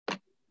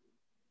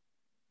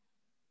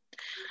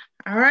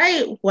All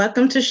right,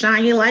 welcome to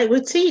Shine Your Light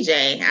with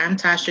TJ. I'm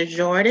Tasha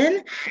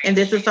Jordan, and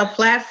this is a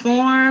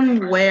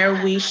platform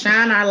where we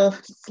shine our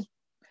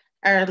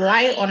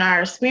light on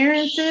our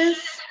experiences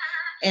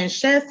and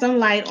shed some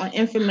light on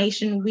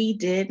information we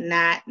did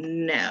not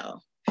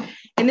know.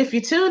 And if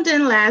you tuned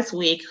in last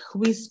week,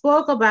 we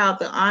spoke about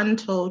the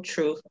untold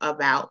truth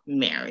about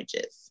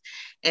marriages.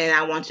 And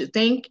I want to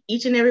thank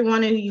each and every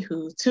one of you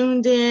who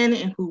tuned in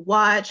and who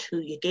watched, who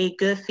you gave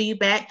good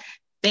feedback.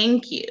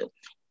 Thank you.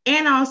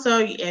 And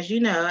also, as you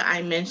know,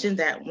 I mentioned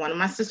that one of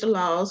my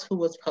sister-in-laws who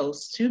was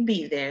supposed to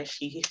be there,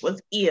 she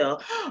was ill,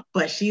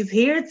 but she's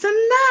here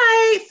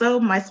tonight. So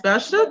my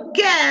special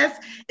guest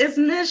is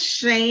Miss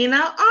Shayna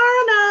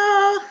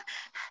Arnold.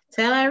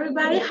 Tell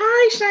everybody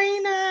hi,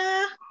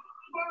 Shayna.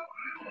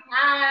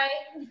 Hi.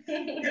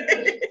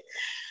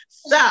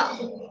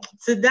 So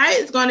tonight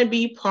is going to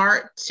be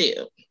part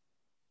two,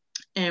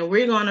 and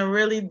we're going to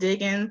really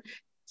dig in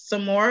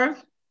some more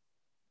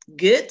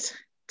good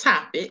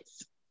topics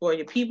for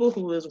your people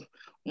who is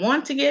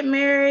want to get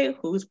married,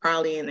 who's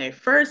probably in their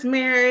first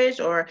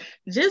marriage, or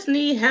just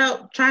need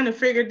help trying to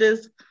figure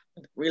this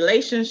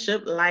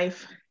relationship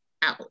life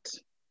out.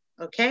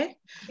 Okay,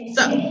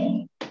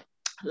 so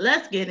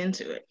let's get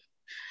into it.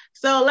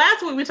 So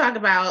last week we talked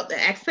about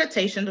the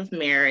expectations of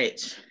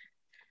marriage,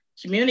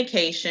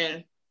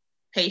 communication,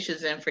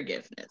 patience, and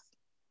forgiveness.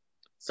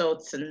 So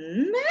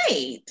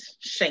tonight,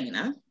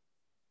 Shayna,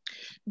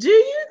 do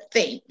you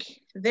think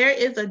there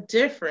is a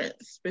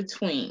difference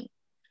between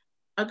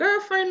a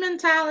girlfriend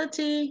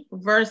mentality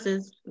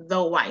versus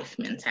the wife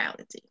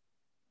mentality?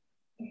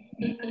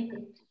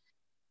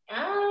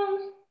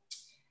 um,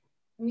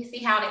 Let me see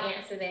how to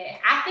answer that.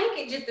 I think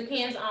it just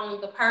depends on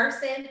the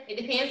person. It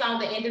depends on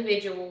the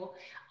individual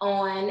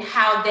on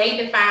how they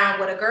define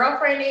what a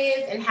girlfriend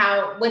is and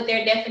how what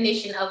their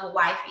definition of a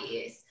wife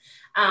is.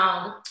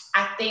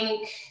 I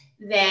think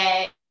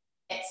that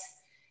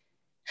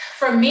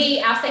for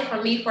me, I'll say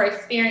for me, for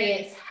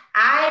experience,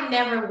 I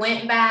never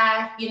went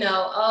by,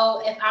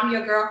 oh, if I'm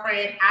your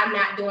girlfriend, I'm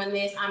not doing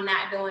this, I'm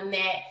not doing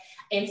that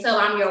until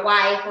I'm your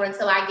wife or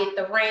until I get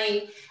the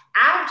ring.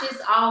 I've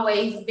just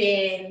always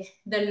been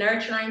the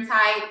nurturing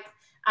type,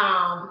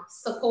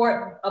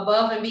 support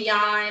above and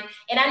beyond.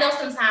 And I know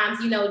sometimes,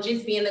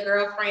 just being the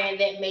girlfriend,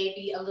 that may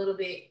be a little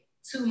bit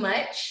too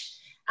much.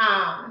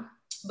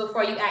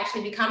 Before you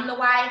actually become the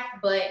wife.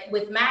 But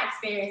with my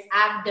experience,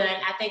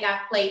 I think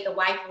I've played the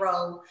wife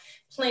role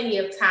plenty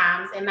of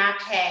times in my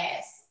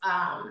past,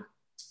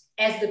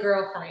 as the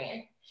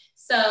girlfriend.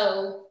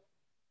 So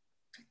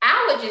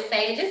I would just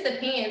say it just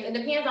depends. It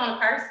depends on the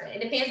person.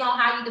 It depends on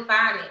how you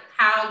define it,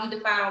 how you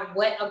define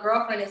what a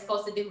girlfriend is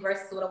supposed to do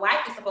versus what a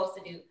wife is supposed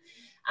to do.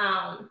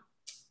 Um,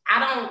 I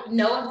don't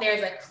know if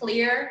there's a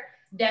clear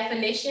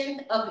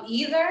definition of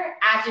either.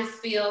 I just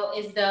feel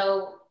as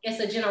though it's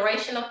a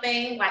generational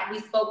thing, like we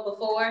spoke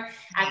before.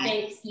 I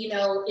think,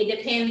 it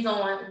depends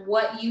on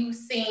what you've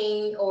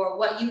seen or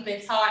what you've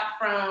been taught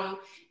from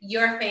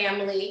your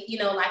family,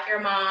 like your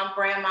mom,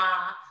 grandma,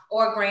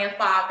 or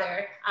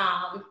grandfather,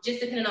 just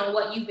depending on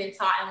what you've been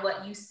taught and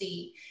what you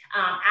see.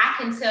 I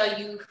can tell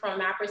you from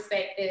my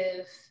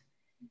perspective,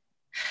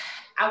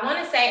 I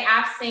want to say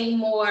I've seen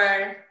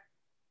more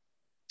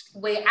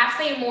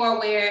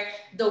where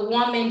the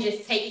woman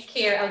just takes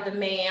care of the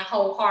man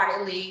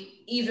wholeheartedly,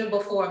 even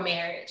before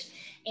marriage.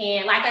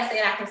 And like I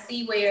said, I can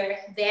see where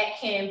that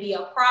can be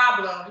a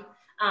problem,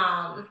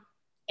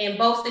 in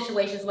both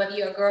situations, whether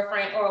you're a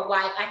girlfriend or a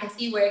wife. I can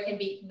see where it can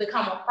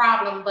become a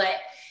problem, but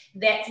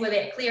that's where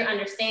that clear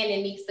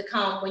understanding needs to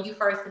come when you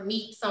first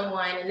meet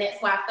someone. And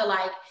that's why I feel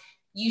like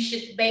you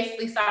should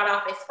basically start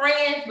off as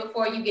friends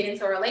before you get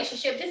into a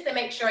relationship, just to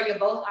make sure you're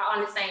both are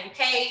on the same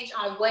page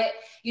on what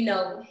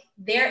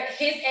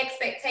his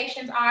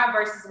expectations are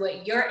versus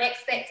what your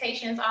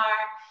expectations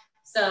are.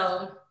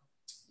 So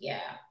yeah.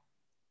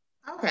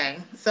 Okay,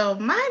 so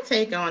my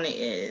take on it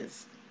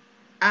is,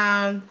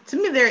 to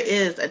me, there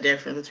is a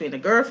difference between the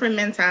girlfriend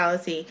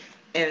mentality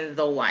and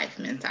the wife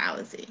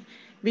mentality.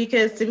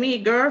 Because to me,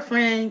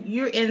 girlfriend,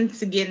 you're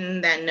into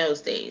getting that no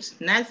stage.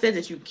 Not said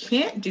that you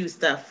can't do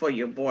stuff for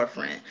your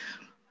boyfriend,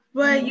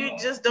 but you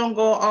just don't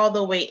go all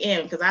the way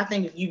in. Because I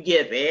think if you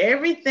give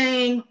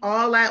everything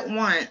all at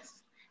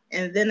once,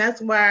 and then that's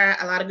why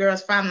a lot of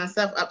girls find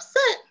themselves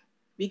upset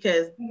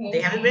because they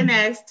haven't been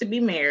asked to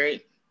be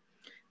married.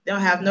 They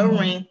don't have no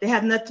ring. They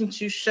have nothing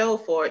to show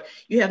for it.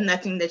 You have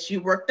nothing that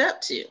you worked up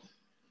to.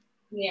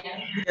 Yeah.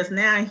 Because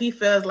now he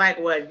feels like,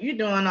 well, if you're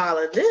doing all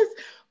of this,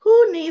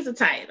 who needs a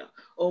title?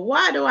 Or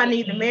why do I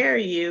need to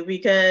marry you?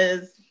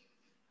 Because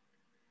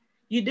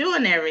you're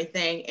doing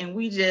everything and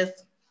we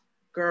just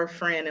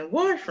girlfriend and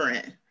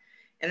boyfriend.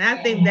 And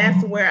I think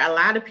that's where a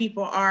lot of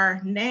people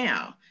are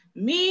now.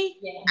 Me,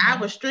 Yeah. I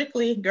was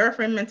strictly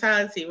girlfriend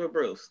mentality with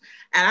Bruce.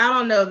 And I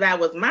don't know if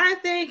that was my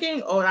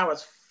thinking or I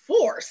was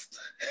forced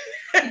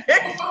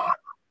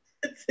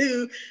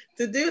to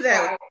to do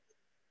that. Right.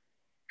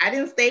 I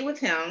didn't stay with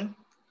him.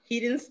 He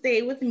didn't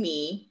stay with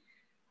me.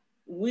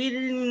 We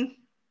didn't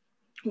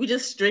we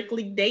just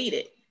strictly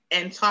dated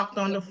and talked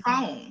on the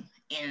phone,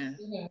 and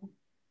Mm-hmm.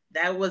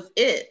 that was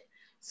it.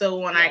 So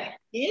when I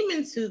came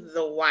into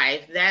the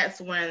wife,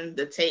 that's when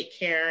the take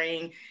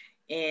caring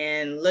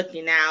and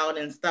looking out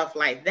and stuff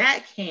like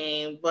that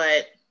came.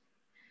 But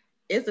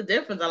it's a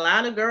difference. A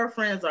lot of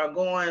girlfriends are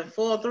going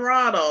full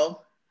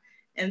throttle,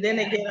 and then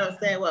they get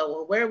upset.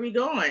 Well, where are we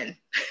going?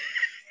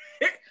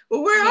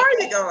 Well, where are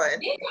you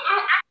going?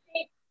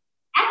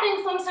 I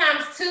think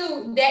sometimes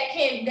too that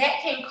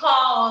can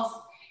cause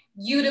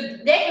you to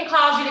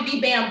be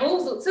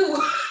bamboozled too.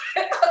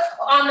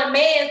 on the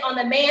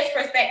man's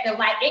perspective,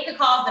 like it could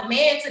cause the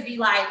man to be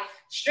like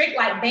strict,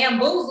 like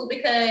bamboozled,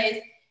 because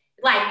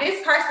like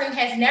this person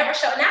has never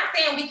shown. Not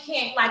saying we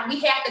can't, like we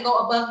have to go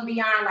above and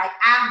beyond like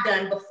I've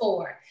done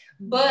before,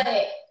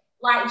 but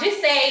like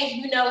just say,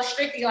 you know,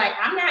 strictly like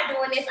I'm not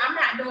doing this, I'm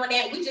not doing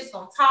that. We just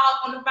gonna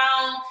talk on the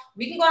phone.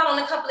 We can go out on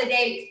a couple of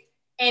dates.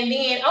 And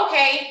then,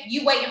 okay,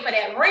 you waiting for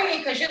that ring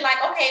because you're like,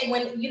 okay,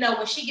 when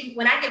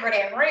I give her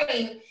that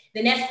ring,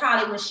 then that's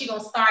probably when she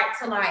gonna start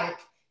to like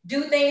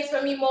do things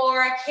for me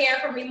more, care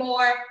for me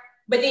more.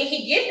 But then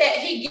he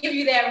give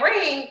you that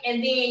ring,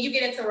 and then you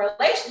get into a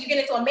relation, you get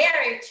into a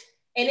marriage,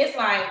 and it's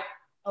like,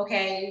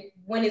 okay,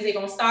 when is it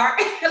gonna start?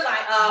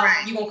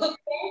 Like, you gonna cook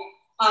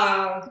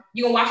today?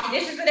 You gonna wash the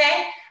dishes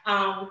today?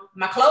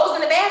 My clothes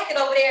in the basket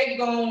over there. You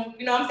gonna,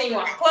 you know what I'm saying? You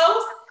wash the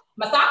clothes.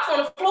 My socks on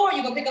the floor,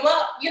 you gonna pick them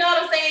up. You know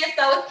what I'm saying?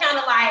 So it's kind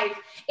of like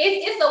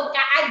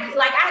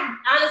I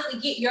honestly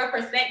get your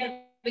perspective,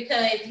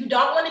 because you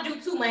don't want to do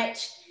too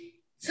much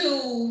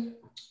to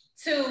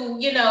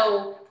you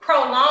know,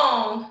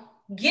 prolong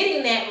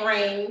getting that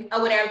ring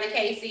or whatever the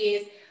case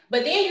is.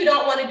 But then you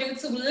don't want to do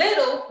too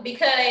little,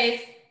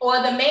 because or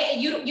the man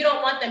you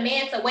don't want the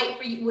man to wait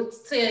for you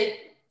to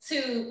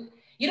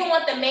you don't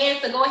want the man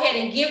to go ahead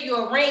and give you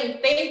a ring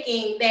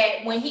thinking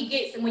that when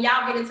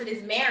y'all get into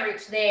this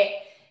marriage that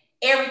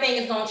everything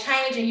is going to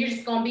change and you're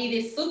just going to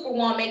be this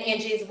superwoman and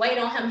just wait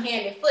on him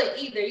hand and foot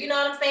either. You know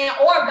what I'm saying?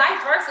 Or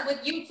vice versa with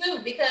you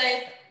too,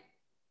 because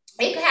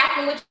it could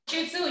happen with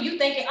you too. You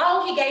thinking,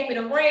 oh, he gave me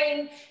the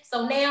ring,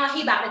 so now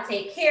he about to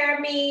take care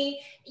of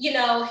me. You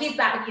know, he's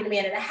about to get me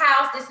into the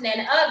house, this and that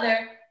and the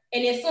other.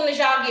 And as soon as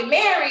y'all get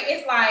married,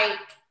 it's like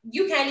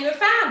you can't even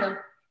find him.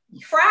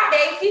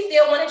 Fridays, he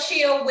still want to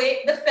chill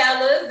with the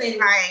fellas,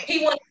 and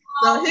he want.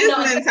 So his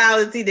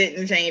mentality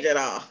didn't change at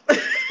all.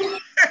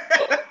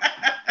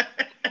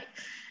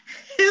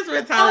 His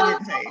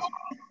mentality didn't change.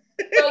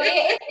 So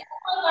yeah,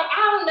 it's like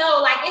I don't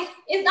know, like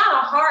it's not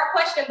a hard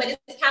question, but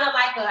it's kind of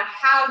like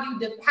how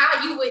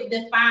you would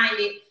define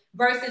it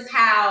versus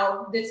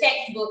how the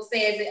textbook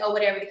says it or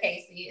whatever the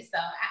case is. So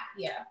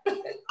yeah.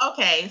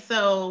 Okay,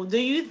 so do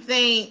you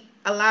think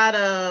a lot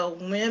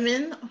of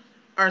women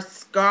are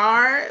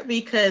scarred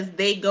because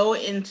they go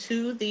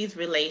into these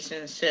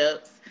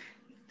relationships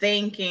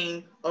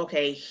thinking,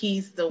 okay,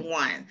 he's the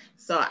one,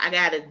 so I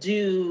got to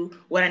do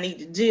what I need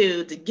to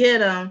do to get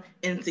him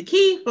and to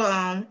keep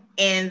him,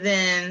 and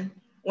then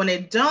when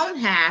it don't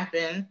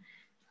happen,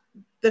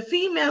 the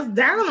female's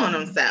down on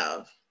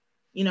themselves.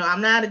 You know,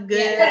 I'm not a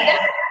good,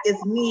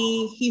 it's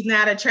me, he's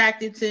not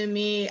attracted to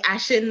me, I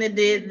shouldn't have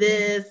did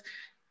this.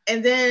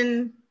 And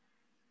then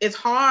it's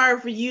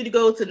hard for you to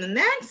go to the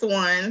next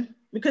one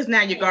because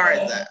now your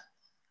guard's up.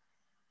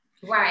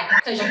 Right,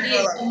 because you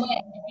did so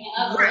much.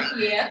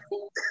 Yeah.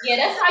 Yeah,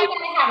 that's why you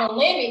gotta have a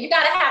limit. You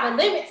gotta have a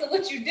limit to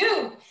what you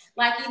do.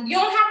 Like you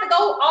don't have to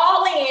go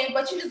all in,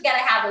 but you just gotta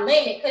have a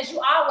limit, because you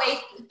always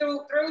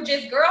through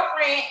just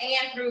girlfriend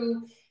and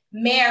through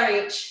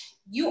marriage,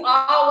 you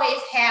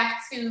always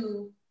have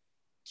to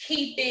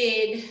keep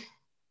them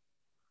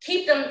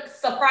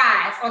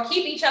surprised or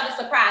keep each other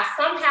surprised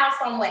somehow,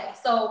 some way.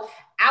 So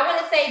I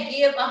wouldn't say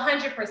give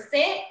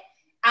 100%,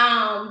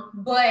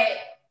 but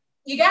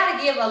you got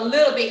to give a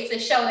little bit to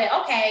show that,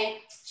 okay,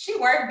 she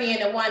worth being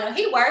the one or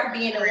he worth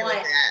being the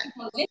one.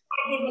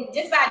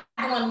 Just by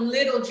doing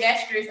little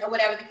gestures or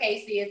whatever the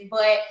case is.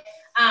 But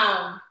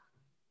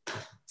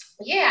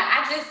yeah,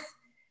 I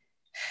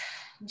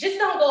just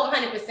don't go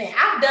 100%.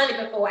 I've done it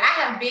before. I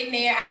have been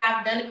there.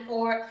 I've done it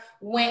before.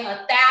 Went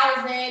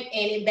 1,000 and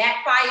it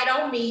backfired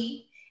on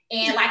me.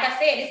 And like I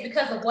said, it's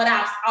because of what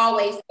I've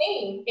always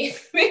seen.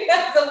 It's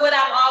because of what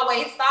I've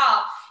always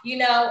saw. You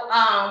know,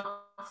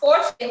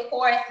 fortunately, of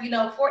course, you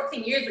know,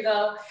 14 years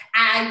ago,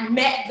 I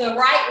met the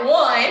right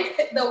one,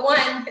 the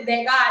one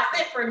that God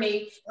sent for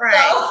me.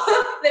 Right. So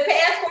the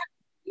past 14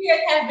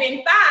 years have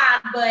been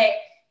fine, but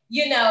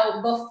you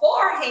know,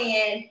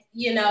 beforehand,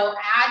 you know,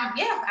 I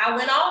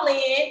went all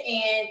in,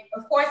 and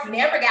of course,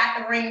 never got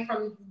the ring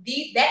from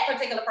that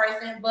particular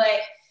person,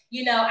 but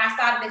you know, I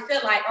started to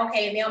feel like,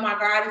 okay, now my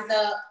guard is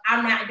up.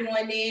 I'm not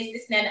doing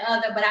this, and the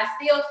other, but I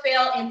still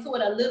fell into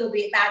it a little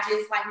bit by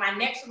just like my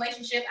next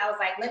relationship. I was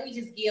like, let me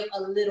just give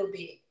a little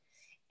bit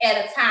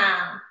at a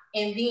time.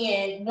 And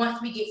then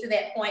once we get to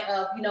that point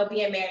of, you know,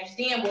 being married,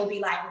 then we'll be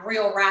like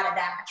real ride or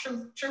die,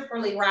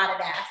 truthfully ride or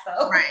die.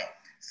 So, right.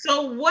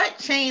 So what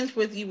changed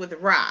with you with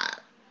Rob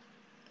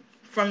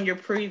from your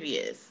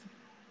previous?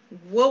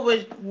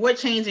 What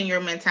changed in your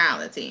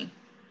mentality?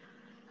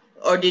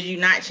 Or did you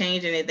not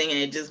change anything and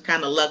it just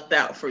kind of lucked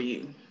out for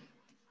you?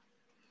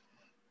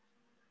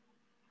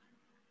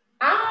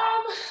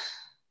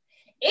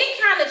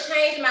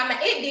 my mind.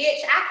 It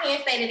did. I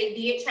can't say that it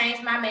did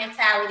change my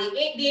mentality.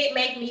 It did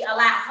make me a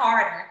lot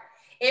harder.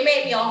 It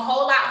made me a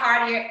whole lot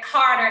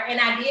harder. And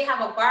I did have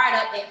a guard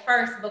up at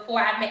first before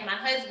I met my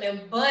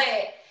husband.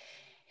 But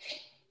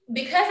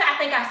because I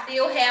think I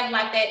still have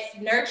like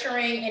that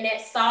nurturing and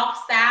that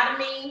soft side of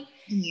me,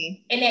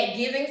 and that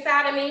giving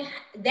side of me,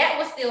 that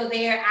was still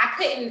there. I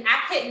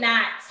could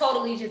not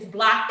totally just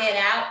block that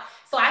out.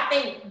 So I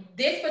think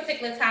this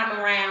particular time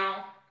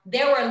around,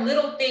 there were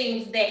little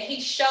things that he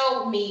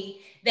showed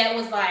me that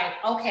was like,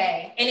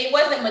 okay. And it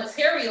wasn't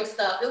material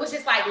stuff. It was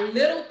just like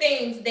little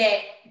things that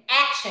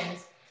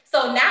actions.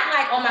 So not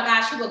like, oh my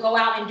gosh, he would go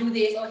out and do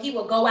this or he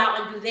would go out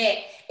and do that.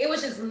 It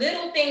was just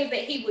little things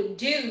that he would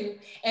do.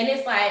 And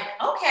it's like,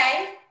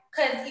 okay,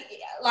 because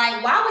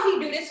like, why would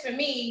he do this for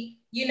me?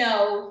 You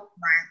know,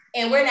 right.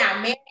 And we're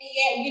not married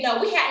yet. You know,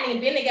 we hadn't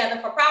even been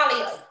together for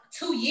probably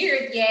 2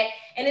 years yet.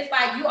 And it's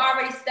like, you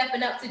already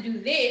stepping up to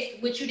do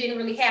this, which you didn't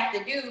really have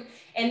to do.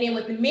 And then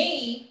with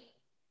me,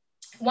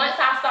 once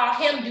I saw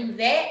him do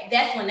that,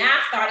 that's when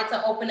I started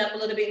to open up a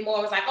little bit more.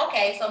 I was like,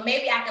 okay, so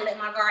maybe I can let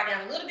my guard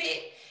down a little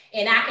bit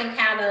and I can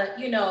kind of,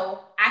 you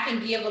know, I can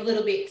give a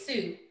little bit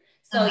too.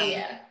 So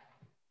yeah.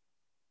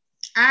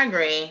 I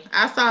agree.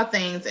 I saw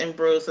things in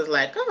Bruce as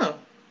like, oh,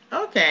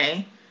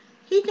 okay.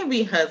 He can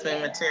be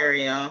husband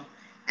material.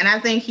 And I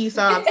think he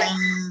saw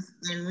things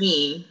in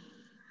me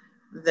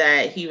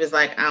that he was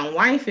like, I'm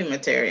wifey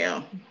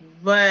material.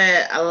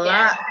 But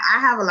I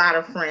have a lot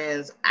of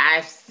friends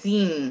I've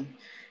seen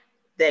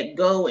that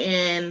go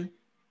in,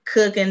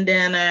 cooking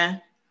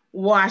dinner,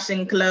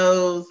 washing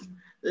clothes,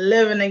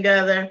 living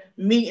together,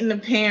 meeting the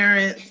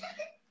parents,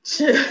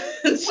 chilling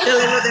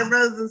with their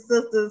brothers and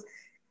sisters,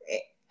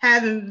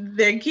 having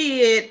their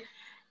kid,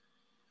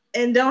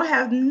 and don't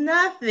have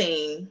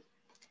nothing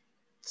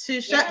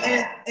to show.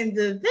 And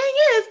the thing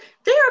is,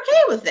 they're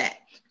okay with that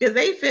because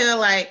they feel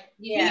like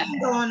he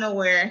ain't going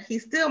nowhere.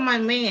 He's still my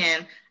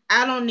man.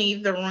 I don't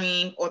need the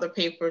ring or the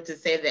paper to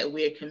say that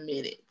we're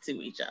committed to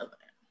each other.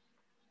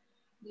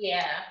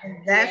 Yeah. And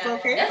that's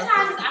okay. That's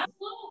how I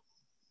feel.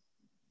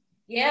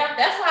 Yeah,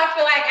 that's why I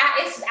feel like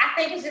I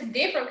think it's just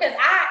different because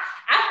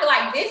I feel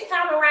like this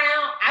time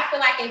around, I feel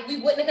like if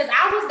we wouldn't, because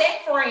I was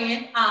that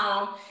friend,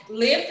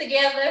 lived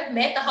together,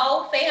 met the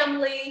whole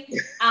family,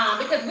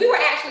 because we were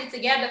actually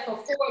together for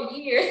 4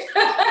 years.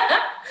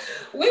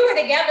 We were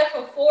together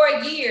for 4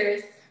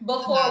 years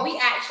before we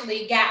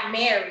actually got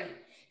married.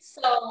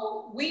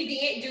 So we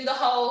did do the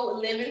whole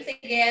living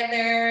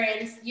together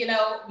and, you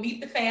know,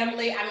 meet the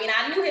family. I mean,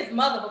 I knew his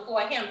mother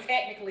before him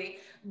technically,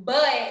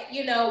 but,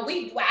 you know,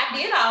 I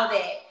did all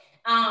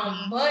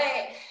that.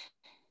 But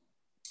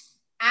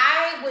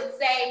I would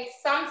say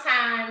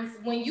sometimes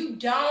when you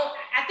don't,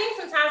 I think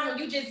sometimes when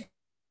you just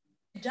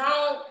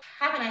don't,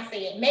 how can I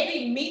say it?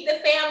 Maybe meet the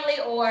family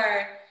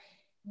or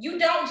you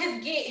don't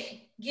just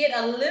get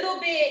a little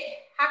bit,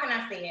 how can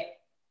I say it?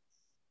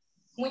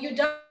 When you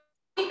don't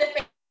meet the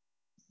family.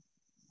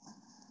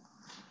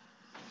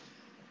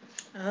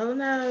 Oh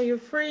no, you're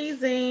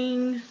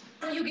freezing.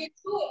 When you get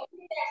to it, when you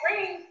get that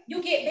ring,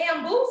 you get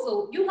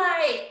bamboozled. You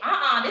like,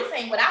 this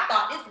ain't what I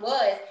thought this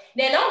was.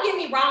 Now, don't get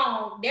me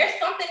wrong. There's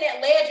something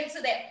that led you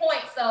to that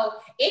point. So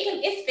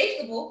it's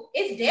fixable.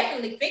 It's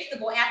definitely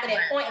fixable after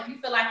that point. If you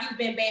feel like you've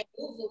been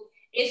bamboozled,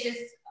 it's just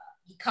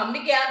you come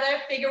together,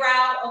 figure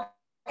out,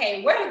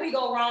 okay, where did we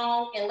go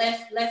wrong? And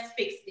let's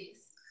fix this.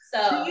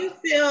 So do you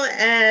feel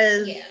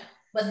as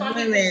but some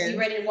people be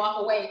ready to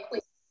walk away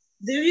quick.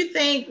 Do you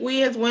think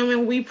we as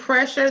women, we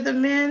pressure the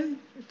men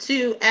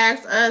to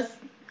ask us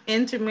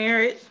into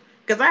marriage?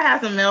 Because I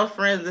have some male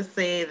friends that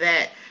say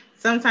that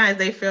sometimes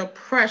they feel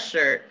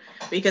pressured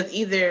because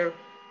either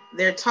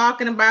they're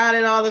talking about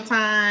it all the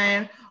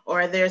time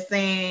or they're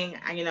saying,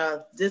 you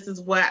know, this is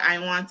what I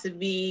want to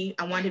be.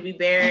 I want to be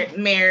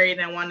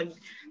married. I want to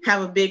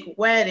have a big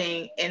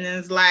wedding. And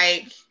it's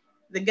like,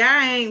 the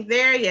guy ain't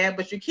there yet,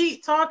 but you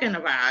keep talking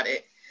about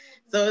it.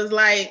 So it's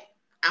like,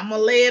 I'm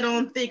going to lay it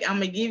on thick. I'm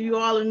going to give you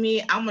all of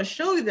me. I'm going to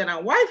show you that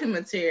I'm wifey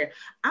material.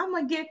 I'm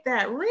going to get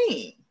that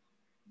ring.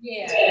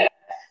 Yeah.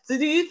 So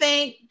do you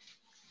think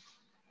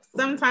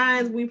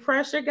sometimes we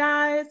pressure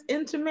guys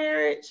into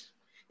marriage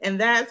and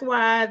that's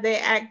why they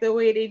act the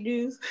way they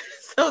do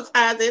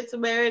sometimes into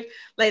marriage?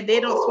 Like they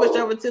don't switch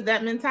over to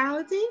that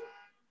mentality?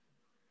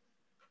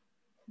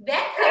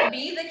 That could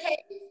be the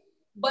case.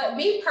 But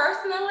me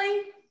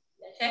personally,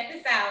 check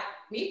this out.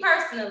 Me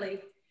personally,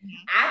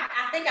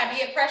 I think I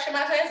did pressure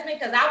my husband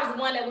because I was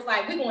the one that was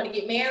like, we want to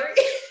get married.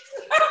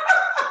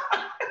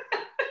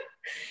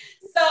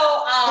 So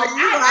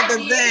I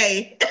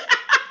did.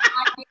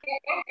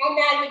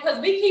 Because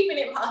we keeping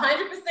it 100%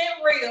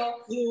 real.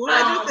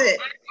 100%.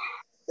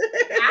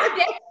 I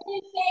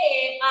definitely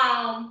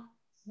said,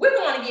 we're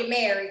going to get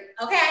married.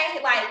 Okay,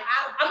 like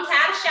I'm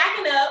tired of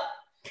shacking up.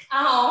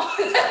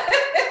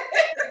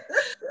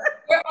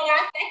 We're on our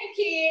second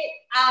kid.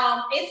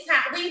 It's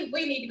time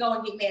we need to go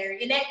and get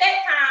married. And at that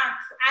time,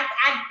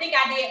 I think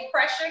I did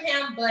pressure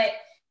him, but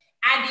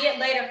I did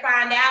later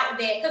find out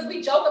that because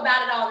we joke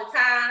about it all the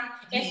time,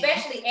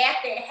 especially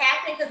after it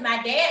happened, because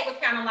my dad was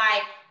kind of of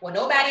like, well,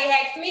 nobody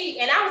asked me.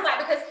 And I was like,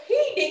 because he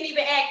didn't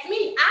even ask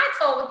me. I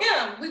told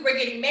him we were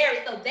getting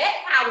married. So that's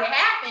how it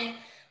happened.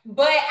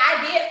 But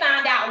I did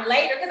find out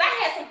later, because I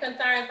had some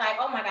concerns like,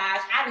 oh my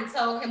gosh, I done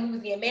told him we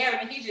was getting married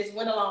and he just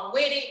went along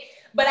with it.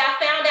 But I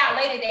found out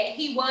later that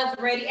he was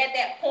ready at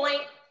that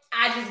point.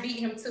 I just beat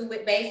him to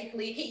it,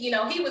 basically. He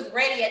was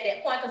ready at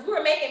that point because we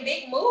were making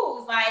big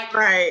moves. Like,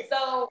 right.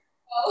 So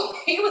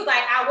he was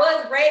like, I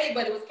was ready,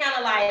 but it was kind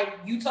of like,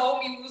 you told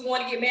me we was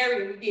going to get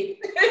married and we did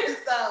it.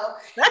 So,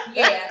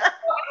 yeah. So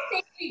I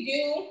think we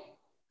do.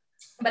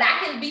 But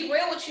I can be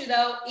real with you,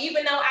 though.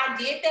 Even though I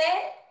did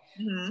that,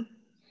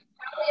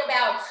 probably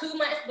about 2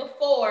 months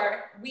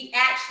before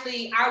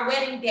our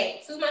wedding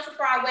date, 2 months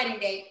before our wedding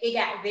date, it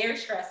got very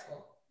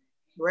stressful.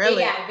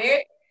 Really? It got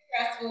very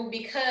stressful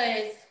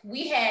because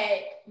we had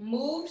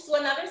moved to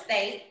another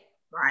state.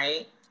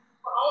 Right.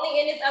 We're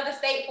only in this other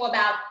state for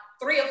about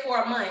 3 or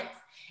 4 months.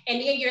 And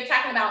then you're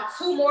talking about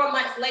 2 more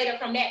months later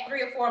from that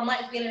 3 or 4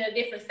 months being in a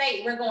different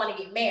state, we're going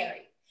to get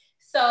married.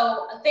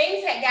 So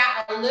things had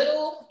got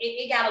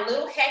it got a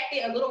little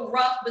hectic, a little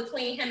rough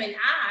between him and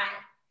I.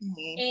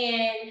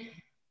 And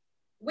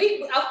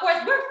we, of course,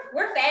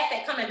 we're fast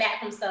at coming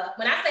back from stuff.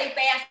 When I say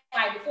fast,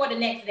 like before the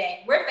next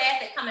day, we're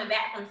fast at coming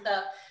back from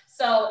stuff.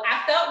 So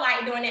I felt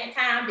like during that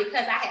time,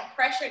 because I had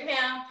pressured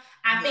him,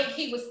 I think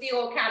he was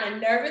still kind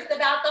of nervous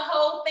about the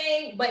whole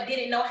thing, but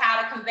didn't know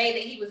how to convey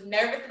that he was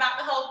nervous about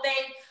the whole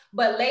thing,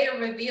 but later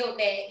revealed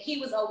that he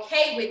was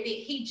okay with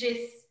it. He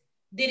just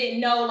didn't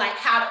know like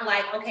how to,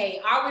 like,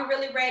 okay, are we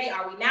really ready?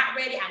 Are we not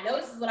ready? I know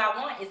this is what I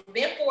want. It's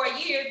been 4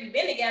 years. We've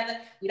been together.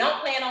 We don't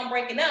plan on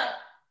breaking up.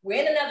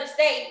 We're in another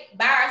state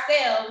by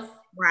ourselves,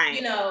 right?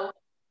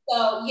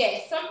 So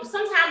yes,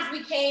 sometimes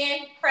we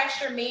can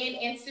pressure men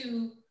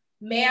into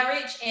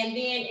marriage and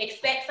then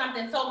expect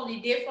something totally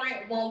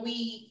different when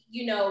we,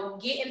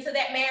 get into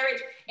that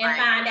marriage and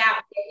find out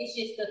that it's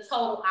just the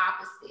total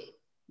opposite.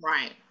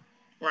 Right.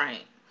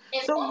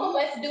 And some of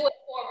us do it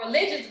for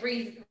religious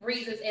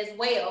reasons as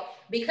well,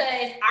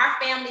 because our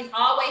families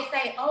always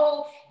say,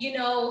 oh, you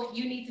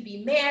need to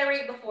be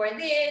married before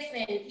this,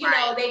 and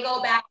they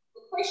go back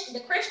the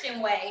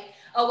Christian way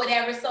or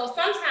whatever. So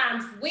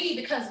sometimes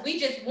because we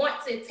just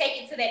want to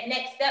take it to that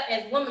next step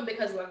as women,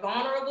 because we're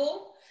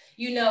vulnerable,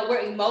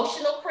 we're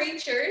emotional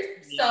creatures.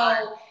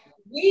 So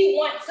we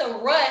want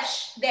to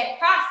rush that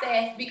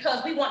process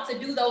because we want to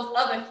do those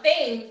other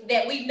things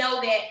that we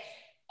know that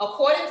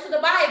according to the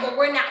Bible,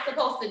 we're not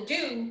supposed to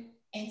do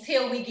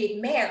until we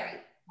get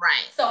married.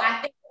 Right. So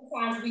I think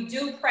sometimes we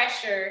do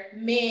pressure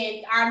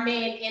our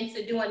men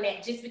into doing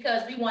that just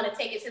because we want to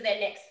take it to that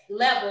next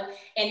level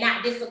and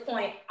not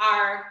disappoint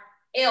our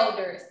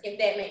elders, if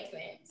that makes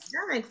sense.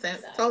 That makes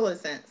sense. Total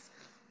sense.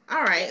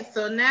 All right.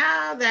 So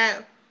now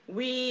that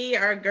we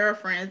are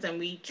girlfriends and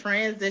we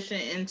transition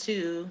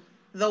into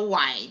the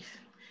wife,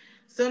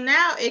 so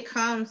now it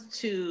comes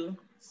to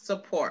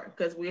support,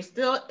 because we're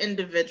still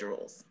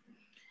individuals.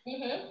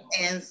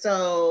 And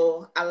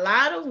so a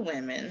lot of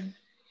women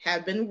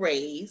have been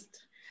raised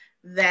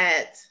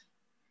that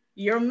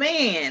your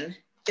man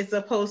is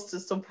supposed to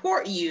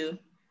support you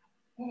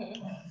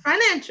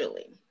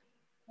financially.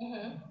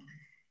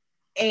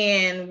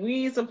 And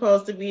we're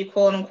supposed to be,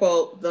 quote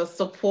unquote, the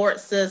support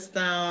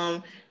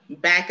system,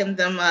 backing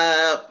them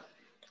up,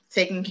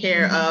 taking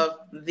care of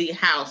the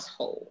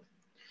household.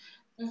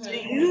 Do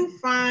you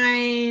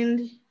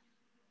find,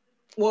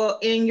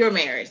 in your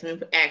marriage,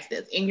 let me ask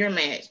this, in your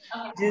marriage,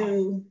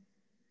 do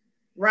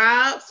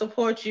Rob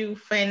support you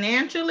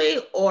financially,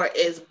 or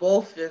is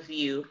both of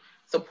you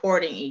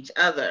supporting each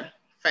other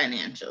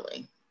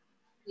financially?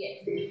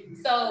 Yes.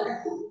 So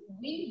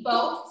we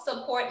both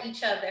support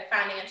each other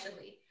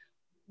financially.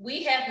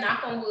 We have,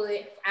 knock on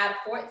wood, out of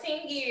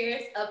 14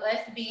 years of us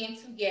being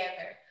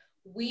together,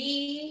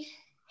 we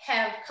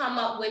have come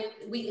up with,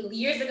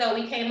 years ago,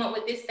 we came up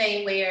with this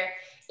thing where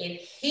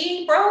if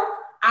he broke,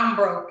 I'm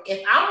broke.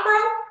 If I'm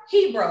broke,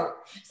 he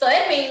broke. So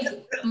that means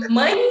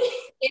money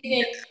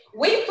isn't,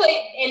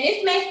 and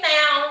this may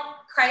sound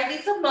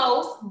crazy to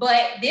most,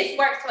 but this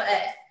works for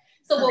us.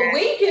 So what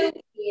we do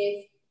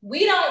is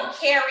we don't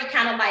carry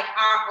kind of like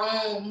our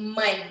own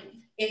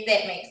money, if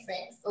that makes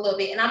sense a little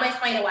bit. And I'm gonna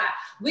explain it why.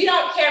 We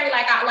don't carry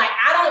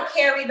I don't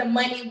carry the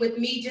money with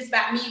me just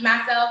by me,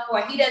 myself,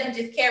 or he doesn't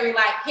just carry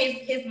like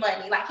his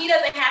money. Like he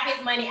doesn't have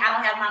his money, I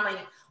don't have my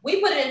money. We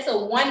put it into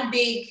one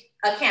big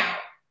account.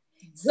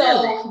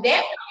 So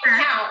that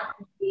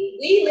account,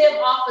 we live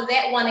off of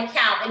that one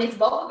account, and it's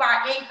both of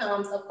our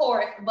incomes, of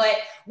course, but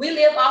we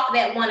live off of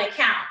that one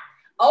account.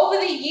 Over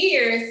the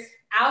years,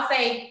 I'll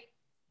say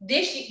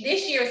this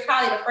year is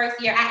probably the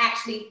first year I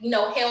actually,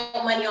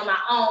 held money on my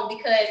own,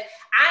 because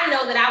I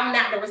know that I'm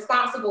not the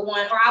responsible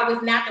one, or I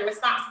was not the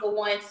responsible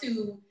one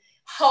to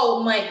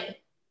hold money.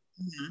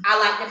 I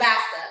like to buy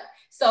stuff.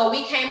 So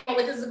we came up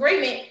with this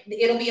agreement.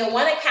 It'll be in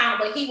one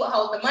account, but he would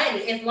hold the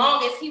money as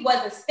long as he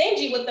wasn't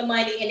stingy with the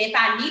money. And if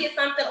I needed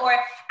something, or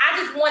I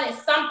just wanted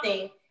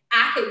something,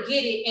 I could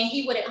get it and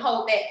he wouldn't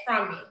hold that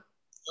from me.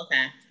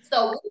 Okay.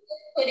 So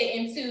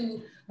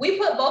we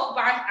put both of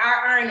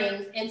our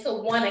earnings into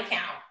one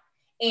account.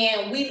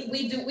 And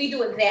we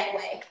do it that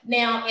way.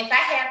 Now, if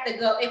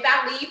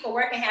I leave for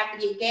work and have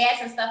to get gas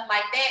and stuff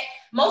like that,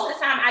 most of the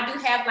time I do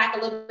have like a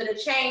little bit of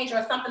change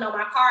or something on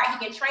my card he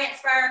can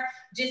transfer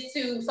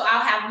so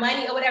I'll have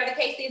money or whatever the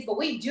case is. But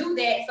we do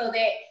that so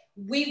that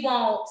we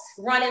won't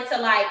run into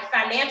like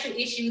financial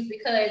issues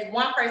because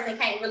one person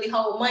can't really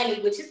hold money,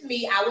 which is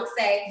me, I would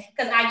say,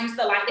 because I used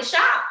to like to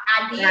shop.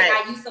 I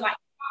used to like to shop,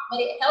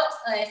 but it helps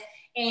us.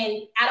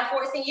 And out of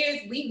 14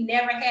 years, we've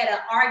never had an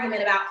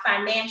argument about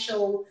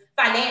finances,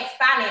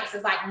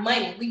 like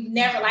money. We've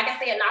never, like I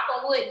said, knock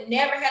on wood,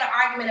 never had an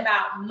argument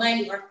about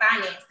money or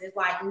finances,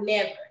 like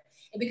never.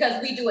 And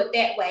because we do it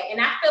that way. And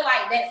I feel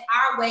like that's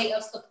our way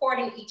of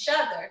supporting each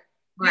other.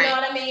 You know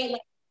what I mean?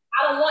 Like,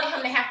 I don't want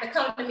him to have to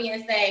come to me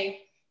and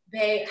say,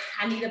 babe,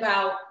 I need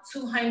about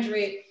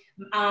 200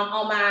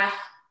 on my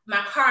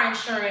car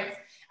insurance.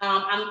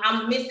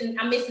 I'm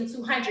missing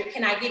 200.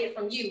 Can I get it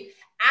from you?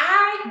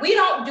 We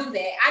don't do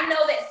that. I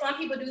know that some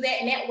people do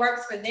that and that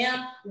works for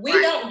them. We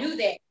don't do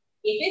that.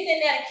 If it's in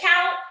that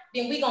account,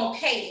 then we're going to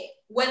pay it.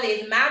 Whether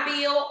it's my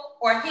bill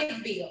or his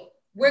bill,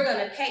 we're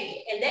going to pay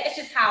it. And that's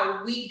just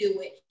how we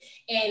do it.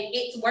 And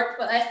it's worked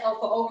for us for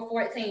over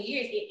 14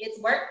 years. It's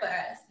worked for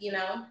us, you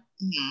know?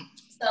 Mm-hmm.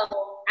 So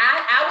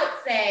I would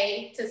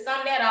say, to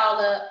sum that all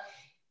up,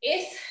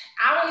 I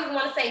don't even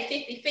want to say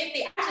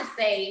 50-50. I just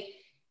say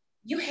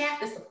you have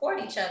to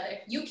support each other.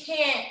 You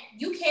can't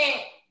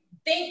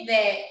think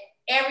that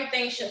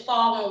everything should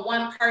fall on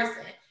one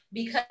person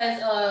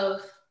because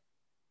of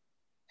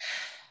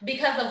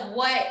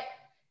what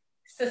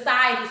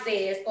society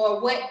says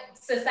or what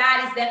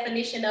society's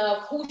definition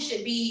of who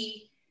should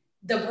be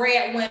the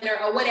breadwinner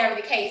or whatever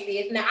the case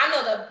is. Now, I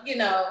know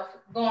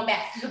going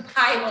back to the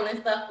Bible and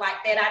stuff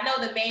like that, I know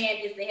the man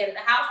is the head of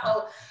the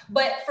household,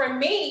 but for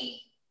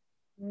me,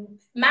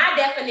 my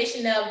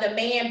definition of the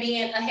man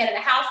being a head of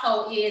the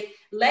household is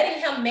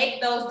letting him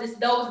make those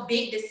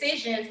big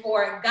decisions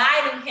or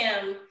guiding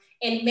him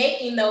in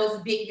making those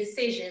big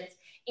decisions.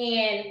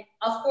 And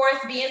of course,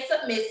 being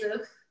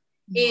submissive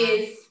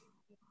is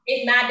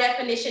my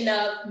definition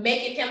of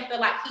making him feel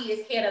like he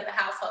is head of the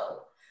household.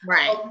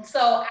 Right.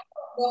 So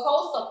the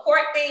whole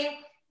support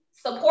thing,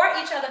 support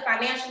each other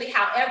financially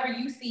however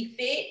you see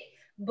fit,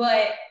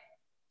 but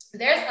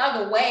there's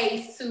other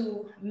ways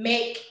to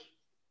make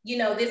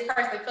this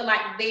person feel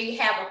like they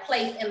have a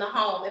place in the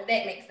home, if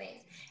that makes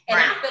sense. And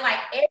I feel like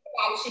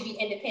everybody should be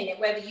independent,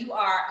 whether you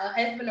are a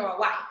husband or a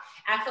wife.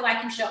 I feel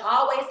like you should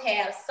always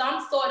have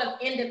some sort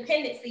of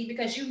independency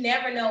because you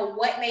never know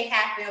what may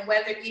happen,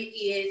 whether it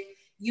is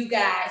you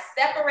guys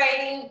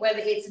separating, whether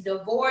it's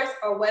divorce,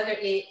 or whether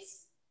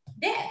it's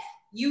death.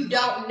 You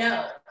don't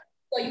know.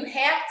 So you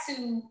have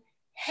to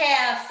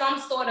have some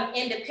sort of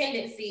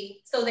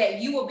independency so that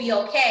you will be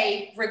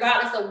okay,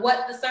 regardless of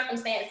what the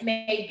circumstance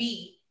may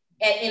be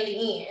in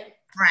the end.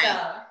 Right.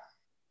 So,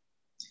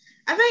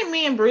 I think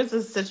me and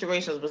Bruce's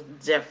situation was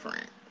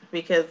different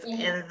because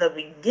in the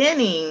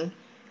beginning,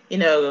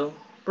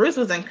 Bruce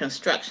was in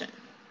construction.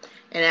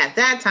 And at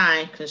that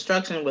time,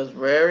 construction was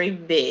very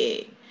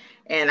big.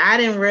 And I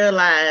didn't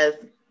realize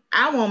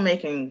I wasn't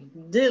making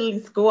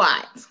diddly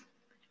squat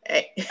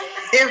at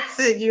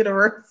Hampton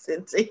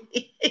University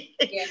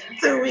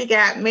until we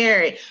got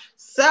married.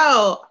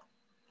 So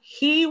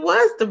he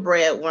was the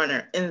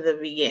breadwinner in the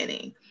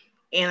beginning.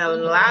 And a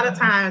lot of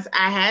times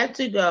I had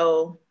to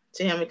go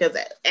to him because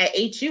at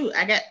HU,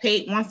 I got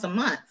paid once a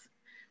month.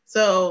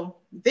 So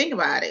think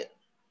about it.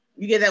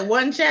 You get that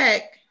one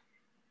check,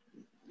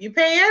 you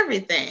pay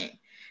everything.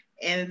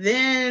 And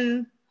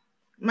then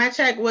my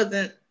check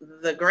wasn't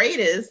the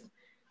greatest.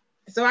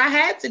 So I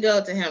had to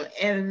go to him.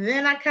 And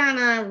then I kind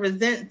of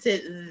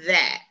resented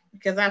that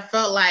because I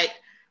felt like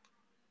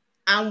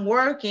I'm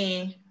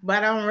working, but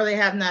I don't really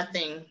have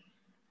nothing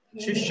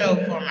to show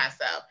for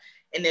myself.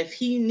 And if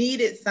he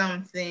needed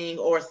something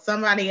or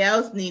somebody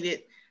else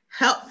needed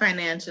help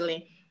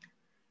financially,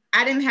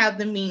 I didn't have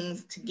the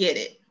means to get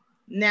it.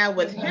 Now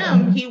with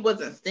him, he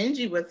wasn't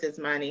stingy with his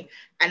money.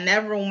 I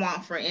never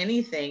want for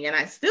anything, and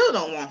I still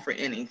don't want for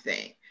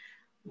anything.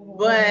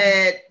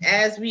 But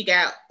as we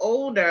got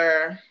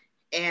older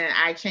and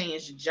I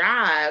changed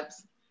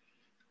jobs,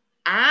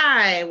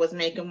 I was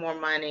making more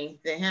money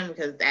than him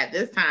because at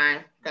this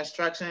time,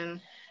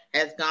 construction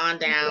has gone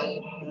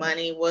down.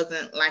 Money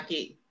wasn't like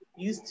it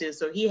used to.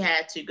 So he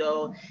had to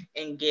go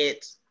and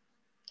get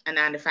a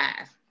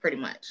 9-to-5, pretty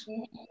much.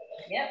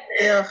 Yep.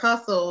 Still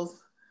hustles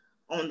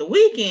on the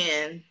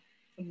weekend,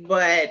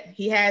 but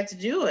he had to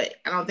do it.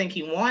 I don't think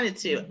he wanted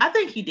to. I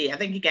think he did. I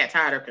think he got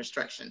tired of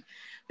construction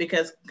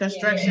because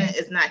construction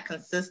is not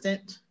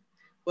consistent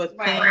with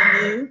paying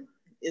you.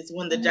 It's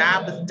when the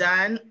job is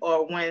done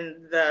or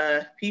when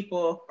the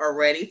people are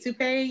ready to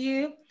pay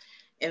you.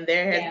 And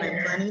there has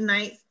been plenty of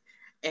nights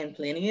and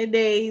plenty of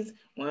days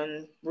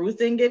when Bruce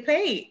didn't get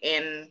paid.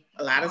 And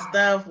a lot of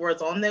stuff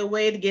was on their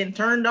way to getting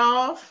turned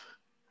off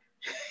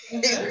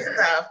and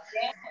stuff.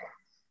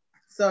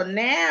 So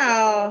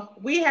now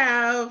we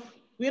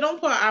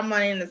don't put our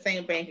money in the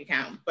same bank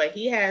account, but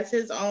he has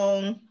his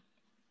own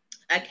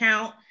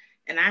account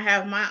and I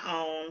have my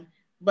own.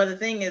 But the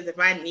thing is, if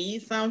I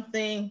need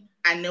something,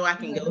 I know I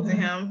can go to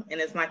him, and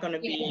it's not going to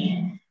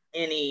be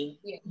any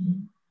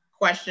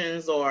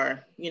questions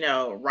or,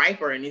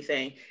 ripe or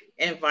anything,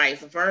 and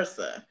vice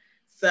versa.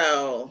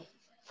 So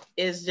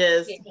it's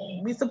just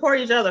we support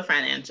each other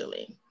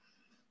financially.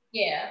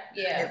 Yeah.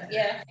 And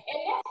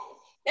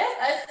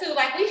that's us too.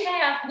 Like we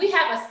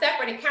have a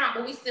separate account,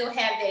 but we still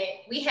have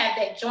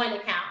that joint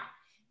account.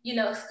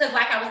 Because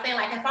like I was saying,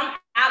 like if I'm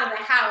out of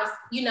the house,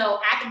 we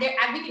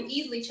can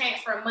easily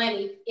transfer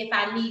money if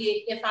I need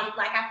it. If I'm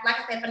like I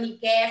said, if I need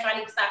gas or I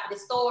need to stop at the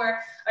store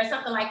or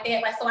something like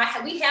that. Like so,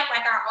 we have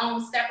like our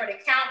own separate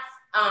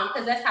accounts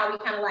because that's how we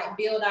kind of like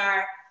build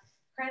our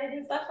credit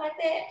and stuff like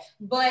that.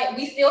 But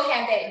we still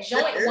have that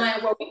joint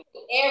one where we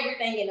put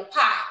everything in a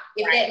pot,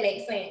 if that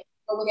makes sense.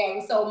 Or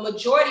whatever. So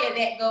majority of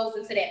that goes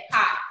into that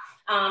pot.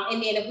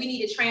 And then if we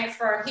need to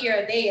transfer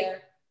here or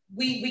there,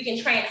 we can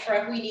transfer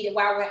if we need it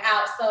while we're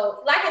out.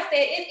 So like I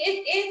said,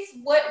 it's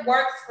what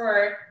works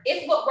for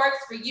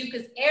you,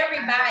 because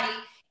everybody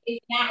is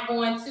not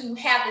going to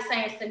have the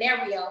same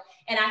scenario.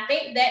 And I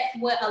think that's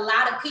what a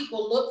lot of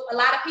people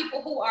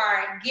who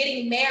are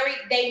getting married,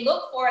 they're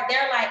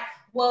like,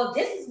 well,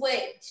 this is what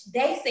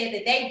they said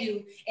that they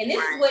do, and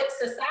this is what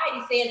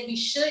society says we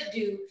should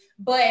do.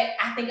 But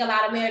I think a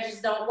lot of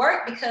marriages don't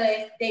work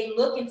because they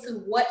look into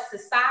what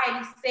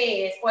society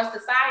says or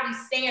society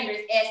standards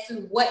as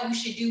to what you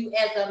should do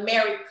as a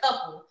married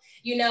couple,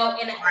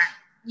 and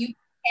you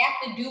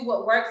have to do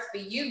what works for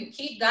you.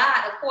 Keep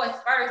God, of course,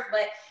 first,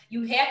 but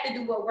you have to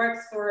do what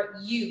works for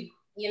you.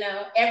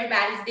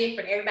 Everybody's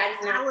different.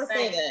 Everybody's not the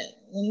same. Say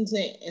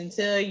that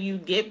until you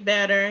get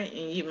better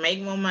and you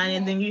make more money,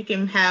 then you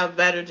can have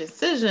better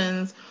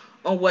decisions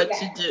on what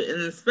to do,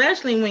 and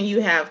especially when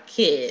you have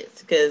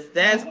kids, because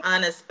that's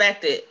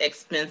unexpected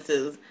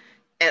expenses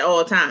at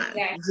all times.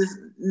 You just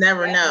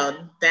never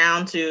know.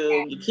 Down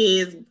to your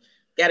kids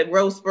got a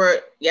growth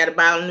spurt, you got to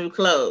buy them new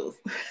clothes,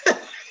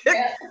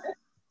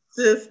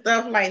 just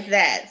stuff like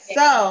that.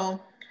 So,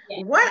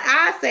 what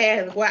I say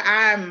is what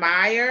I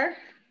admire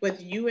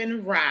with you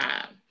and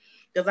Rob,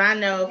 because I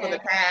know for the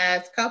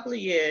past couple of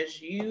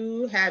years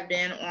you have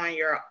been on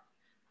your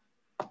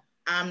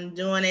I'm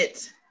doing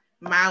it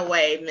my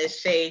way, Miss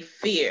Shay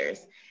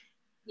Fierce.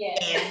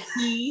 And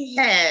he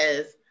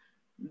has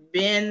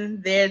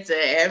been there to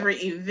every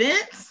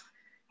event,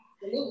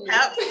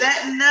 help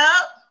setting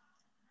up,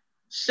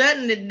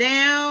 shutting it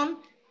down,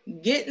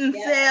 getting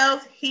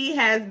sales. He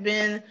has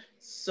been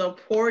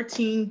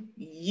supporting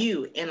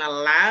you. And a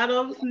lot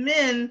of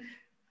men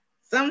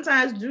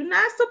sometimes do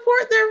not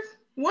support their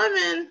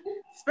women,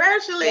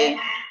 especially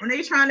when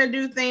they're trying to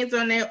do things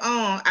on their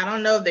own. I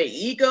don't know if their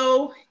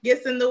ego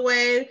gets in the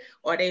way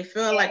or they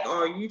feel like,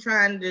 oh, you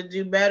trying to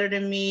do better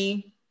than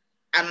me.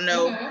 I don't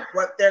know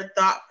what their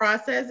thought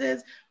process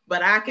is,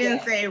 but I can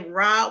say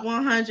Rob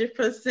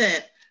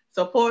 100%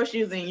 supports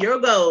you in your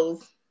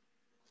goals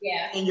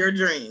and your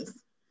dreams.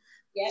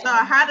 So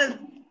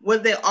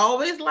was it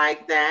always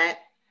like that?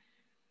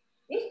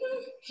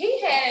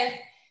 He has.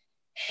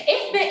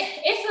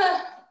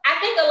 I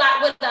think a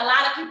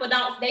lot of people a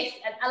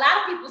lot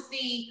of people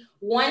see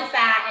one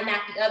side and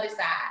not the other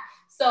side.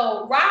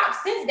 So Rob,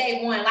 since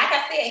day one, like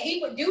I said, he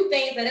would do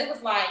things that it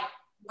was like,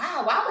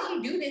 wow, why would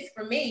he do this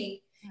for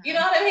me? You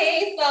know what I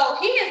mean? So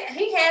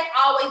he has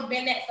always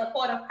been that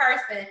supportive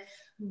person.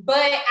 But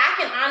I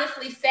can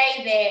honestly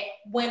say that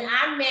when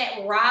I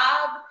met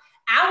Rob,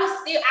 I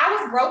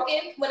was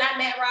broken when I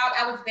met Rob.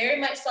 I was very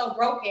much so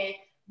broken.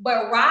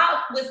 But Rob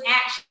was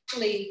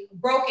actually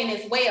broken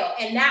as well,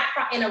 and not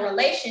in a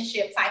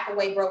relationship type of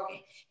way broken.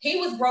 He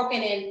was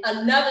broken in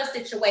another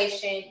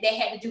situation that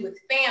had to do with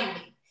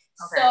family.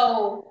 Okay.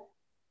 So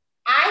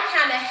I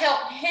kind of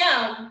helped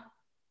him,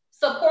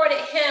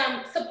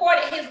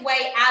 supported his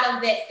way out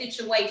of that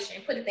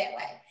situation, put it that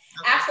way.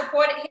 Okay. I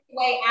supported his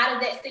way out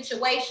of that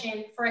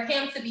situation for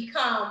him to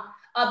become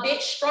a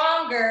bit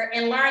stronger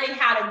and learning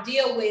how to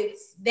deal with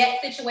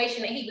that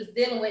situation that he was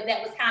dealing with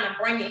that was kind of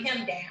bringing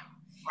him down.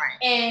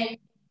 Right. And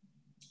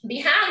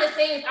behind the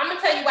scenes, I'm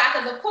gonna tell you why,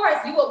 because of course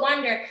you would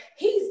wonder,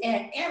 he's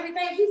at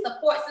everything, he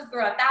supports this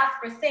girl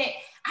 1,000%.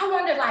 I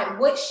wonder like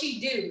what she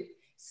do.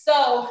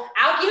 So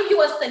I'll give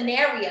you a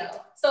scenario.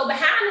 So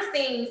behind the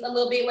scenes a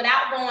little bit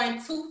without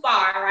going too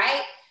far,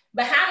 right?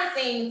 Behind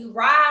the scenes,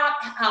 Rob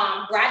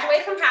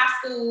graduated from high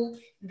school,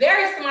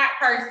 very smart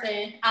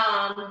person,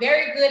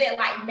 very good at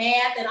like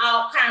math and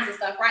all kinds of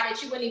stuff, right?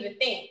 That you wouldn't even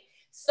think.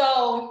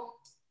 So,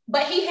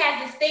 but he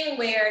has this thing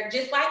where,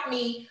 just like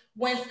me,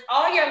 when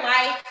all your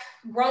life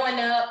growing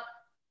up,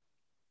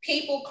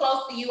 people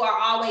close to you are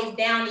always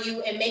down to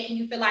you and making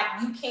you feel like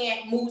you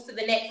can't move to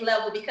the next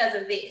level because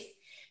of this.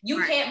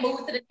 You can't move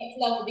to the next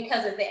level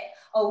because of that.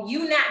 Oh,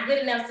 you're not good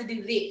enough to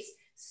do this.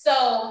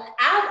 So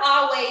I've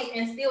always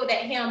instilled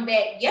at him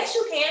that, yes,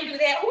 you can do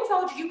that. Who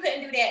told you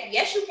couldn't do that?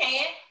 Yes, you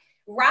can.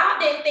 Rob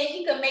didn't think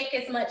he could make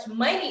as much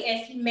money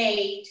as he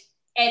made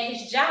at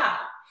his job.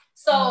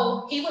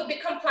 So he would be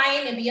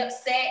complaining and be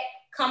upset,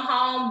 come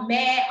home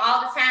mad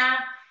all the time.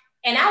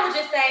 And I would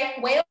just say,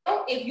 well,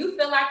 if you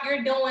feel like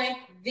you're doing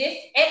this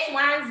X,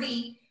 Y, and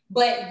Z,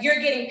 but you're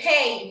getting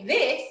paid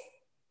this,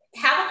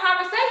 have a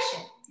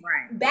conversation.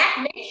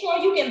 Right. Make sure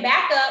you can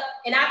back up,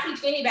 and I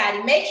teach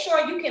anybody, make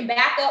sure you can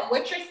back up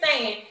what you're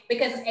saying,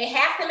 because it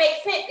has to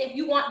make sense if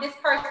you want this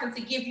person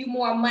to give you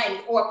more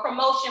money or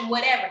promotion,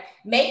 whatever.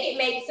 Make it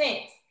make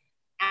sense.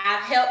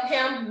 I've helped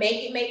him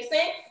make it make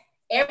sense.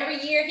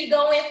 Every year he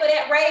go in for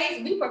that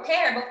raise, we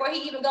prepare before he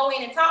even go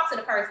in and talk to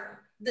the person,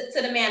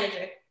 to the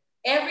manager.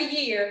 Every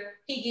year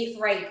he gets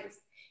raises.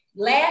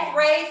 Last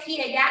raise, he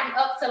had gotten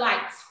up to like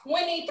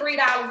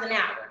 $23 an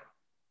hour.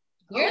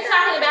 You're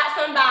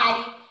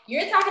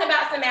talking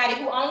about somebody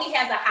who only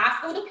has a high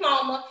school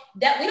diploma,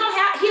 that he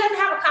doesn't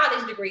have a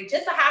college degree,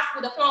 just a high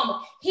school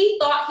diploma. He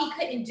thought he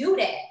couldn't do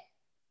that.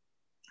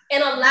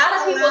 And a lot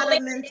of people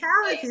think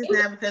mentalities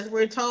now, because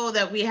we're told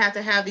that we have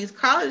to have these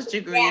college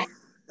degrees. Yeah.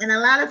 And a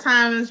lot of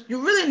times you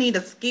really need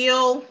a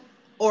skill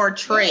or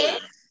trade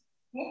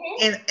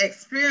and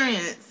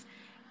experience.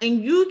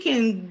 And you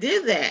can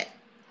do that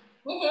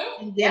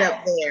and get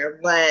up there.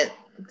 But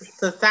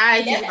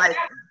society is like,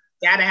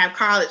 gotta have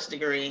college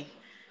degree.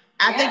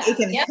 I think it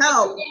can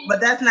help,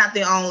 but that's not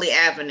the only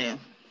avenue.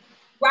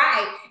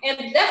 Right.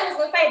 And that's what I was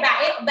gonna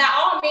say. By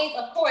all means,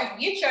 of course,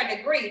 get your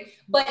degree,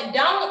 but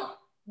don't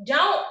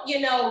down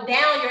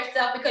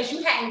yourself because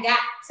you hadn't got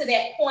to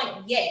that point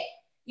yet.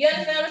 You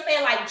understand what I'm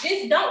saying? Like,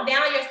 just don't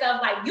down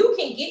yourself. Like, you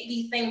can get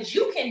these things,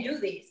 you can do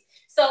this.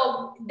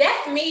 So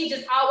that's me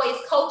just always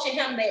coaching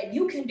him that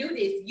you can do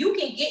this, you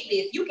can get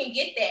this, you can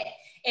get that.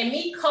 And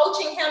me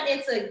coaching him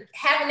into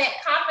having that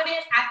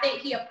confidence, I think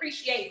he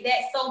appreciates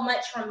that so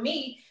much from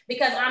me,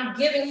 because I'm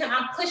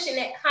pushing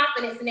that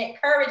confidence and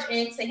that courage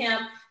into him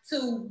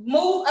to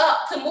move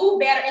up, to move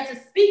better, and to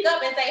speak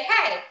up and say,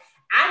 hey,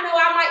 I know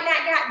I might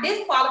not got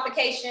this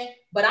qualification,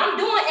 but I'm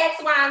doing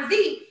X, Y, and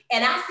Z,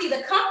 and I see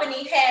the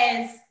company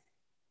has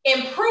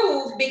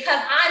improved because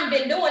I've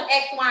been doing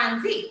X, Y,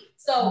 and Z.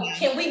 So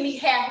can we meet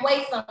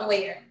halfway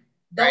somewhere?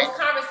 Those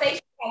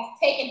conversations have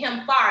taken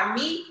him far.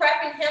 Me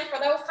prepping him for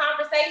those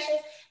conversations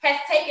has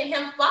taken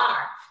him far.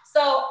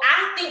 So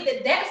I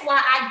think that's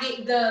why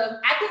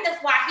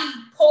that's why he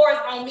pours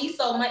on me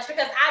so much,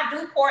 because I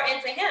do pour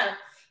into him.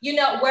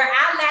 Where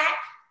I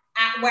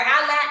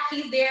lack,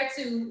 he's there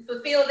to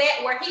fulfill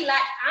that. Where he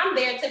lacks, I'm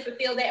there to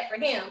fulfill that for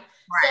him.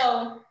 Right.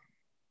 So,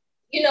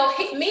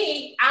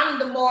 me, I'm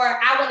the more,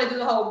 I want to do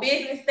the whole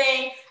business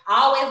thing.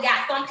 I always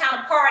got some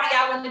kind of party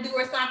I want to do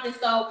or something.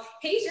 So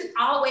he's just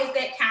always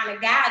that kind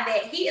of guy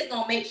that he is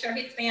going to make sure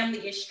his family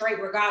is straight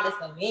regardless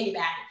of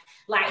anybody.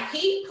 Like,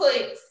 he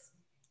puts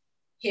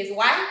his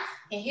wife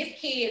and his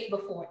kids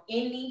before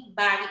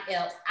anybody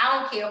else. I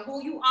don't care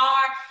who you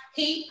are.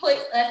 He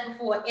puts us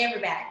before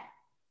everybody.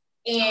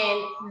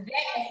 And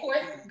that, of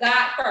course,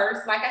 God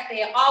first. Like I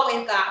said,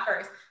 always God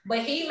first. But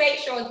he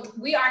makes sure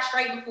we are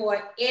straight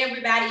before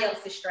everybody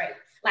else is straight.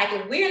 Like,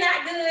 if we're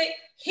not good,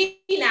 he's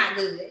not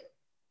good.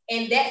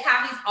 And that's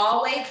how he's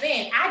always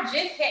been. I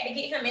just had to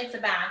get him into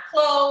buying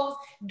clothes,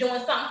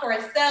 doing something for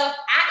himself.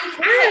 I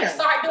had to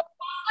start doing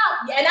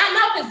myself. And I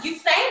know, because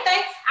same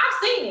thing, I've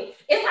seen it.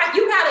 It's like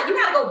you gotta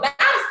go buy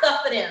the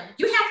stuff for them.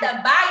 You have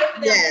to buy it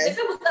for them. Yes. If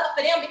it was up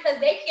for them because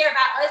they care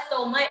about us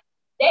so much,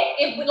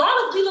 as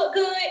long as we look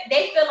good,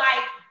 they feel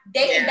like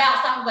they can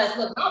bounce off of us.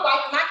 Look, my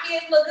wife and my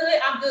kids look good,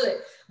 I'm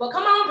good. But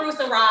come on, Bruce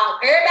and Rob.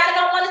 Everybody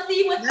don't want to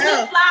see you with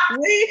flip-flops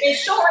and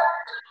shorts.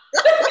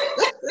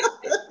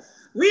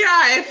 We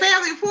are a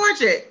family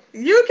portrait.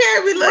 You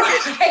can't be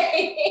looking.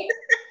 Right.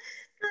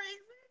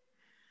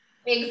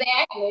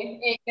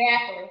 Exactly.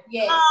 Yes.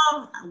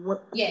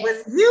 Yes.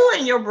 With you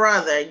and your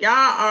brother, y'all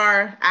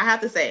are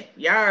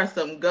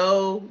some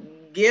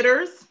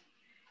go-getters.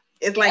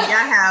 It's like y'all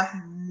have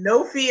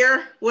no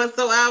fear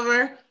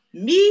whatsoever.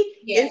 Me,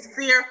 it's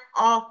fear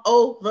all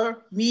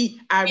over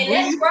me. I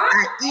breathe,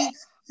 I eat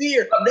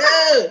fear.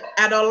 No,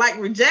 I don't like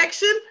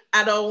rejection.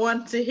 I don't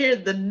want to hear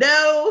the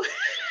no.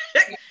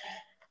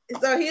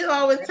 So he's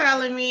always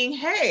telling me,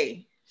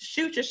 hey,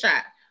 shoot your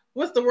shot.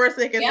 What's the worst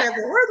they can say?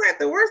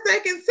 The worst they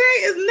can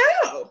say is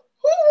no.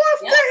 Who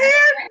wants to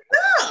hear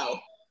no?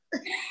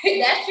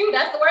 That's true.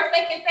 That's the worst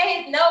they can say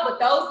is no, but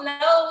those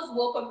no's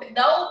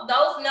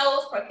those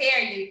no's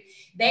prepare you.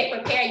 They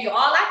prepare you.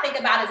 All I think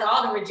about is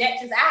all the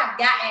rejections I've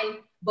gotten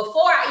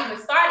before I even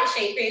started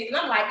Shade Fierce. And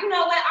I'm like, you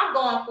know what? I'm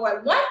going for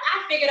it. Once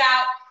I figured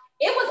out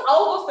it was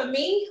over for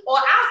me, or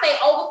I'll say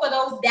over for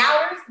those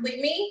doubters with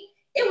me,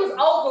 it was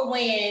over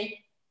when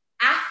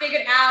I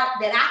figured out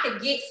that I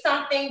could get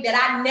something that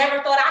I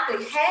never thought I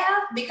could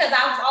have, because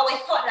I was always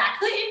taught that I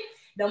couldn't.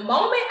 The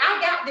moment I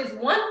got this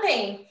one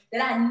thing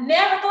that I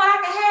never thought I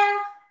could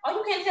have, oh,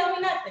 you can't tell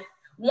me nothing.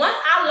 Once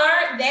I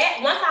learned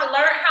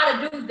how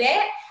to do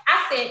that,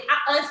 I said,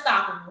 I'm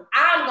unstoppable.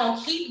 I'm going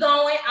to keep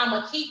going. I'm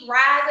going to keep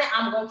rising.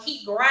 I'm going to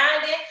keep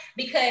grinding,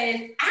 because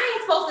I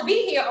ain't supposed to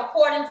be here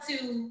according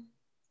to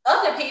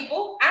other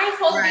people. I ain't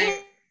supposed to be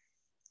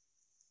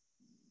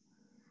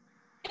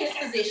in this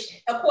position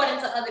according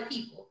to other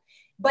people.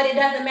 But it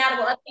doesn't matter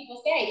what other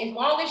people say. As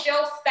long as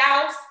your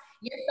spouse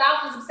Your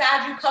spouse is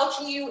beside you,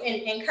 coaching you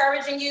and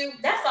encouraging you.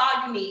 That's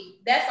all you need.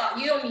 That's all.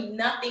 You don't need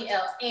nothing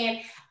else. And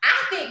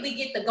I think we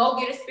get the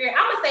go-getter spirit.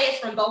 I'm gonna say it's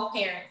from both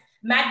parents.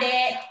 My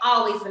dad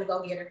always been a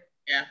go-getter.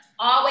 Yeah.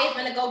 Always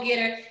been a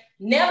go-getter.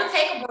 Never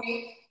take a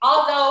break.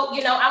 Although,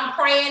 I'm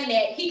praying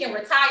that he can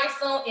retire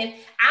soon. And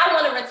I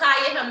want to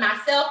retire him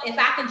myself. If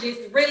I can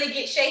just really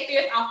get Shea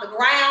Fierce off the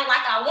ground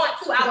like I want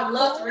to, I would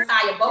love to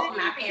retire both of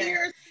my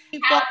parents.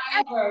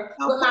 However,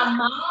 with my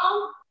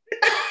mom,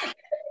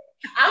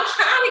 I'm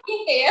trying to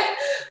get there,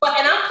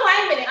 and I'm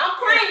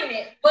claiming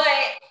it. But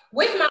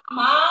with my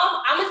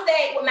mom, I'm gonna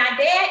say with my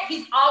dad,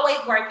 he's always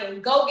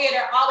working, go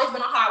getter, always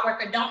been a hard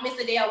worker, don't miss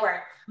a day of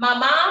work. My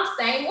mom,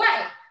 same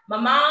way. My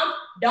mom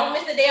don't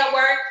miss a day of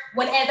work.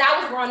 As I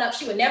was growing up,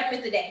 she would never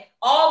miss a day,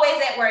 always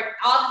at work,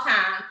 all the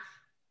time.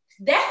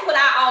 That's what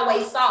I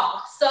always saw.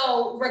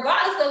 So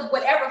regardless of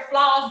whatever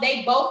flaws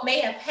they both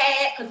may have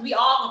had, because we're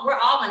all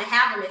gonna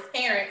have them as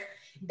parents.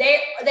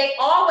 They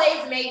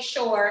always made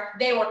sure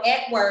they were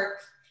at work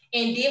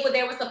and did what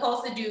they were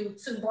supposed to do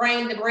to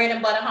bring the bread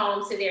and butter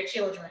home to their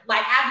children.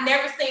 Like, I've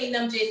never seen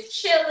them just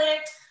chilling.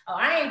 Oh,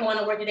 I ain't going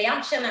to work today.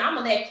 I'm chilling. I'm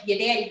gonna let your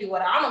daddy do it.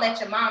 I'm gonna let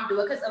your mom do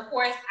it. Because of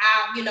course,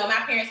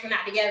 my parents were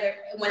not together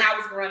when I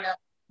was growing up.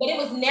 But it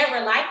was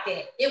never like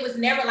that. It was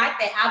never like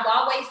that. I've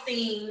always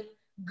seen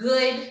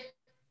good,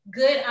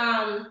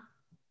 how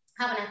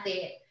can I say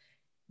it?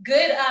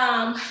 Good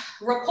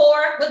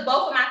rapport with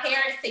both of my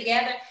parents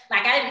together.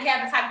 Like, I didn't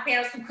have the type of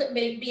parents who couldn't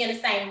be in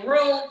the same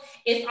room.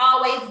 It's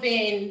always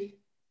been,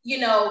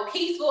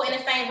 peaceful in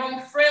the same room,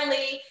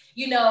 friendly,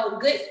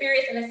 good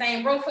spirits in the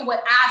same room from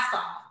what I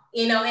saw,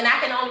 and I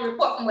can only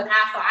report from what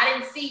I saw. I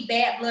didn't see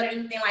bad blood or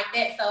anything like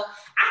that. So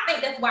I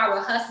think that's why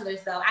we're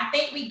hustlers, though. I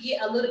think we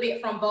get a little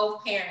bit from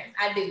both parents.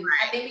 I do.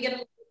 I think we get a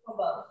little bit from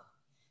both.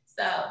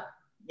 So.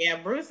 Yeah,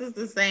 Bruce is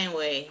the same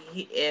way.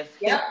 If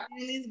his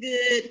family's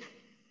good,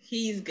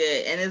 he's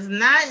good. And it's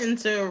not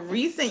until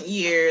recent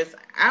years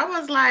I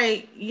was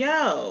like,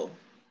 yo,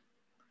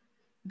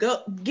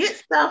 go get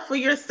stuff for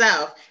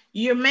yourself.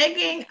 You're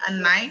making a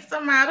nice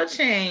amount of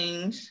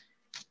change.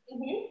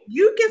 Mm-hmm.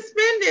 You can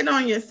spend it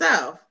on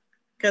yourself.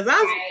 Because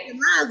I was spending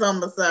mine on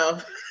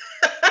myself.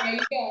 There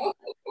you go.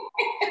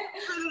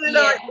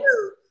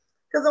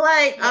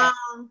 Because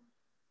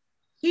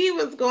he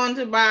was going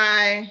to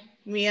buy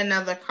me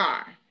another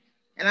car.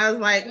 And I was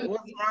like,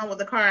 what's wrong with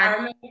the car I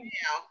have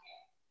now?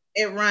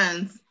 It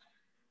runs.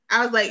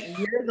 I was like,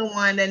 you're the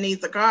one that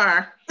needs a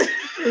car.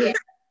 Yeah.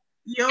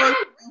 You're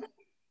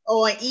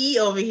on E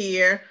over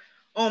here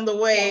on the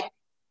way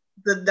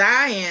to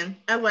dying.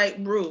 I'm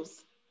like,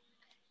 Bruce,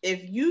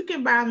 if you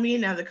can buy me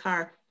another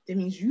car, that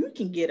means you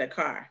can get a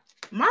car.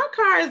 My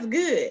car is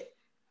good.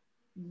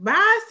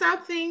 Buy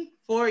something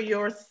for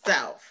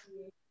yourself.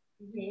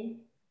 Mm-hmm.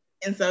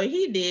 And so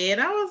he did.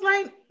 I was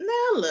like,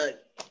 no, look.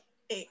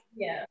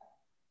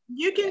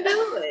 You can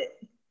do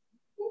it.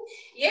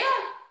 Yeah.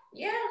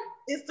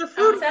 It's the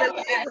fruit of your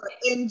labor.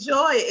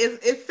 Enjoy it.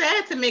 It's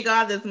sad to make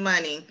all this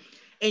money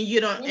and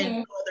you don't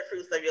enjoy the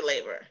fruits of your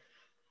labor.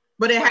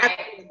 But it has to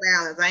be a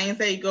balance. I ain't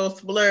say you go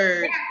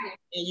splurge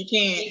and you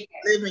can't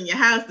live in your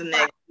house the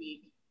next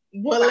week.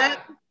 Well,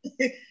 let's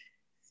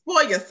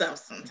spoil yourself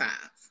sometimes.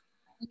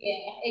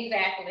 Yeah,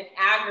 exactly.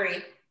 I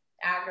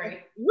agree.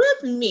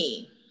 With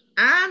me,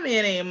 I'm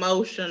an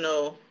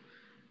emotional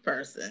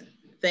person.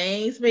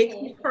 Things make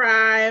me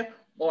cry,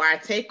 or I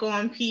take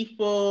on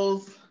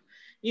people's,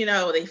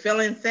 they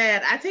feeling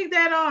sad. I take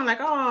that on like,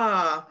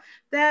 oh,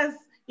 that's,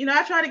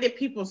 I try to get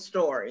people's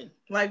story.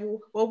 Like,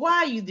 well,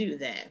 why you do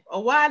that?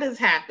 Or why this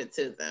happened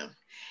to them?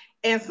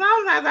 And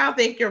sometimes I'll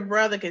think your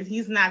brother, because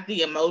he's not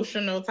the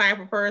emotional type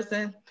of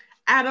person.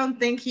 I don't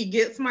think he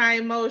gets my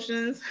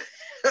emotions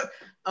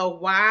or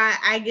why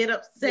I get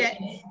upset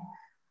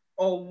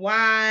or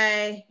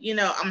why,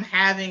 I'm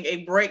having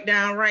a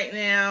breakdown right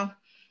now.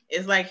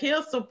 It's like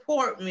he'll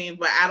support me,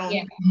 but I don't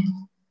think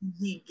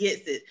he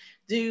gets it.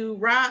 Do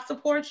Rob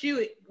support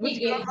you with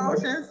your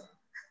emotions?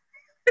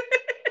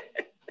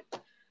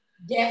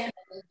 Definitely.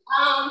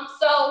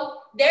 So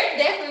there's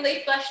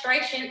definitely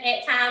frustration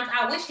at times.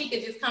 I wish he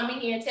could just come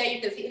in here and tell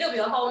you, because it'll be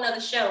a whole nother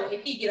show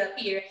if he get up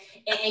here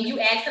and you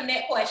ask him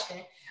that question.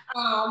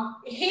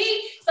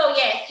 He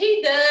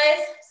does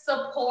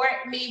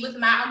support me with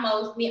my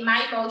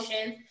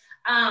emotions.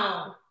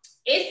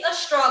 It's a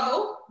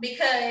struggle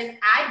because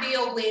I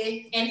deal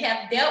with and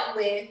have dealt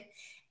with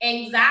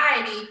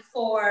anxiety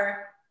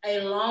for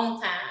a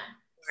long time.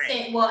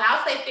 Right.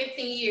 I'll say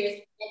 15 years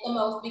at the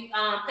most,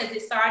 because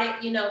it started,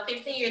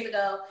 15 years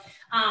ago.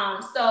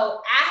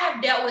 So I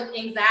have dealt with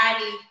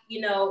anxiety,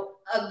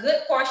 a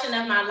good portion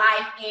of my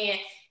life, and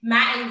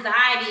my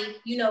anxiety,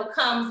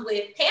 comes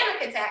with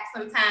panic attacks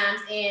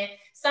sometimes. And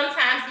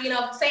sometimes,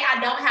 say I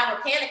don't have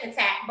a panic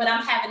attack, but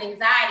I'm having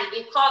anxiety,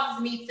 it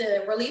causes me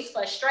to release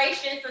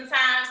frustration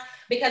sometimes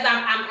because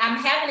I'm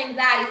having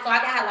anxiety. So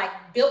I got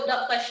like built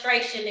up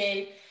frustration,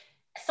 and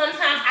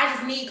sometimes I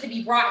just need to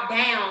be brought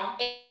down.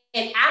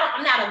 And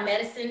I'm not a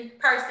medicine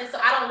person, so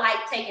I don't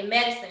like taking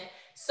medicine.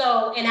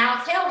 So, and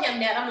I'll tell him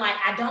that I'm like,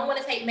 I don't want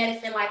to take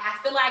medicine. Like, I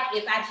feel like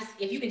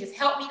if you can just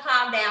help me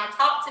calm down,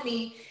 talk to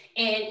me,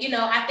 and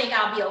I think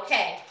I'll be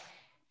okay.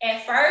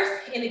 At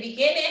first, in the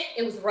beginning,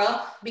 it was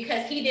rough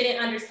because he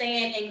didn't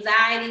understand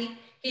anxiety.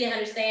 He didn't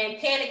understand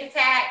panic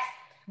attacks,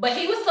 but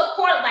he was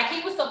supportive. Like,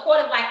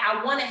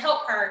 I want to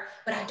help her,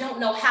 but I don't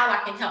know how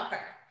I can help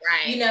her.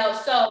 Right.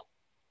 So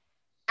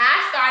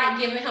I started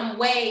giving him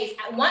ways.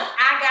 Once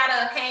I got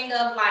a hang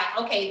of like,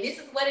 okay, this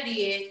is what it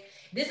is.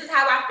 This is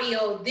how I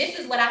feel. This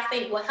is what I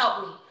think will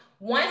help me.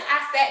 Once I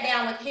sat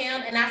down with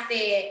him and I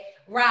said,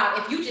 Rob,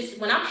 if you just,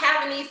 when I'm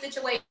having these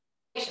situations,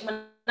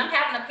 when I'm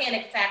having a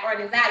panic attack or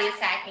an anxiety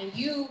attack, and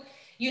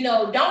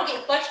don't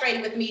get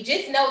frustrated with me.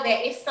 Just know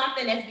that it's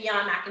something that's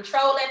beyond my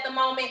control at the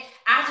moment.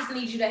 I just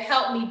need you to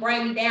help me,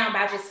 bring me down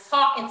by just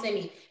talking to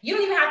me. You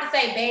don't even have to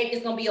say, babe,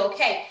 it's going to be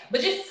okay.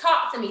 But just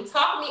talk to me.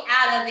 Talk me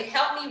out of it.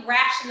 Help me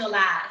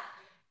rationalize.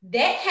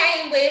 That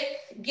came with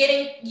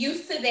getting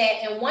used to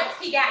that. And once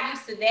he got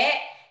used to that,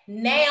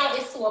 now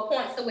it's to a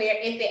point to where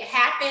if it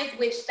happens,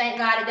 which thank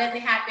God it doesn't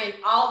happen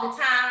all the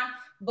time,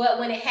 but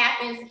when it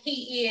happens,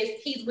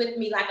 he's with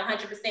me like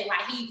 100%.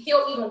 Like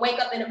he'll even wake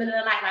up in the middle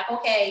of the night, like,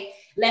 okay,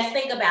 let's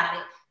think about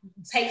it.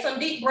 Take some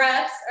deep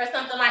breaths or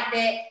something like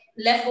that.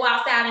 Let's go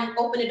outside and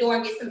open the door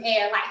and get some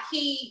air. Like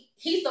he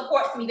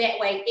supports me that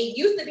way. It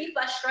used to be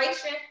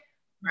frustration,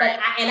 right.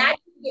 I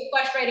used to get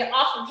frustrated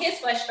off of his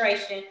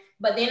frustration.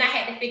 But then I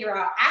had to figure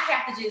out I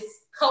have to just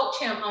coach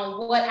him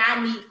on what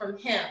I need from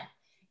him.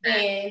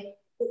 And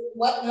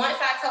once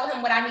I told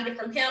him what I needed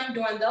from him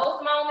during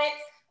those moments,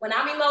 when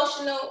I'm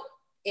emotional,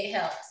 it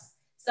helps.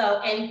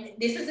 So, and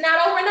this is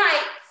not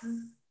overnight. This is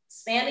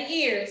span of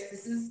years.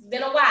 This has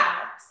been a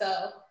while.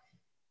 So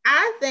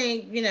I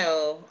think,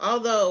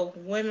 although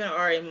women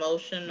are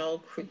emotional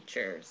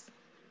creatures,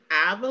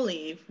 I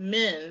believe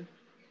men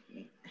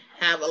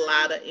have a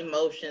lot of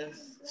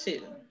emotions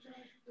too.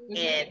 Mm-hmm.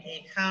 And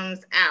it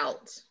comes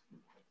out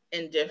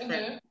in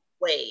different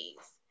ways.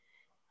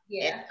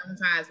 Yeah. And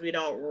sometimes we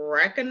don't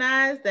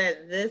recognize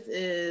that this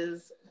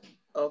is,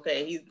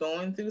 okay, he's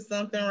going through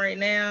something right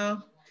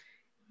now.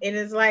 And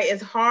it's like,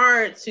 it's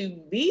hard to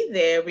be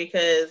there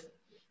because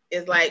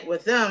it's like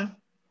with them,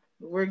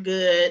 we're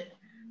good.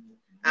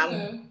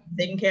 I'm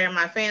taking care of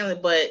my family,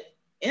 but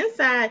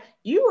inside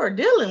you are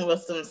dealing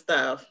with some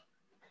stuff.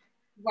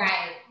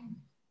 Right.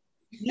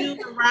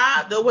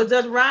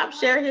 Does Rob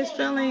share his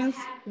feelings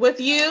with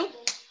you?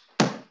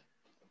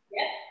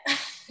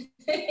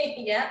 Yep.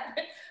 Yep.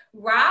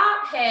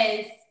 Rob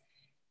has,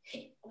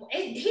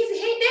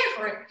 he's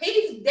different.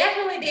 He's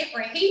definitely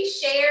different. He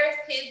shares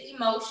his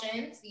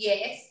emotions.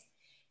 Yes.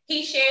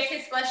 He shares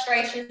his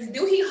frustrations.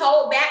 Do he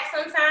hold back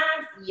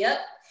sometimes? Yep.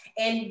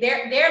 And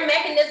their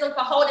mechanism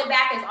for holding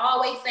back is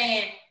always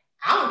saying,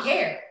 I don't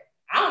care.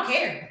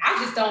 I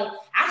just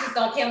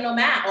don't pay him no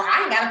mind, or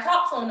I ain't gotta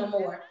talk to him no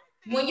more.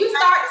 When you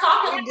start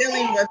talking like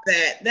dealing with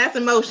that's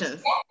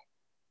emotions.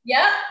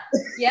 Yep.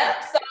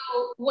 So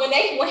when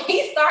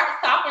he starts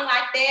talking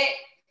like that,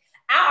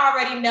 I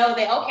already know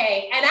that,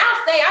 okay. And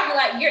I'll be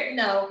like,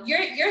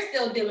 you're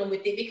still dealing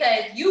with it,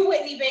 because you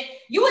wouldn't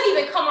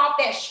even come off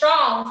that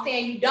strong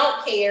saying you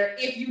don't care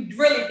if you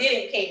really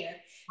didn't care.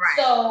 Right.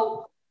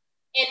 So,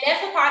 and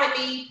that's a part of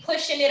me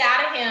pushing it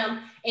out of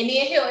him. And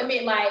then he'll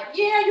admit like,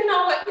 yeah, you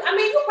know what? I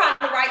mean, you're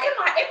probably right.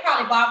 It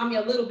probably bothered me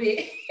a little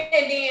bit.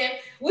 And then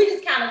we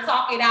just kind of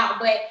talk it out.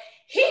 But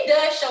he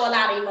does show a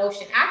lot of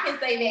emotion. I can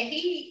say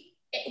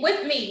that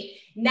with me,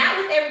 not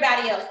with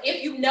everybody else.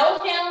 If you know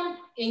him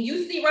and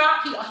you see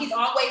Rob, he's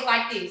always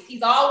like this.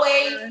 He's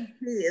always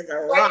he is a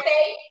rock.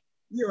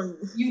 You're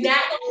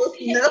not gonna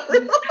see him.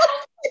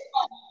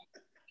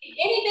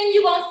 Anything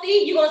you gonna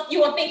see, you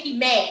gonna think he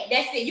mad.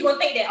 That's it. You gonna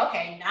think that,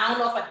 okay, now I don't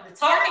know if I have to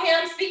talk to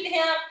him, speak to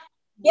him.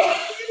 Yeah.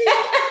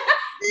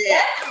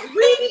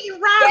 We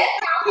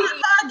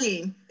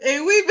hugging,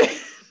 and we've been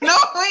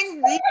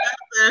knowing each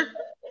other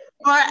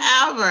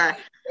forever.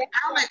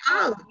 I'm like,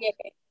 oh,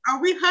 are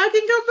we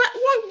hugging?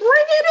 Well,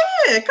 bring it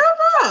in. Come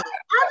on.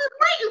 I've been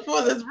waiting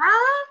for this,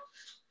 Rob.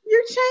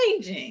 You're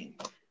changing.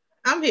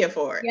 I'm here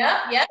for it. Yep.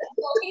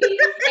 So that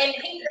comes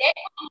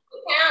to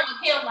town with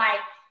him,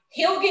 like,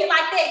 he'll get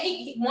like that.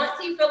 He once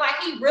he feel like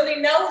he really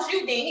knows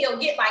you, then he'll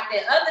get like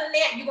that. Other than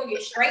that, you're gonna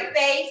get straight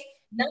face,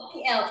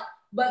 nothing else.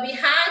 But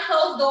behind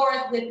closed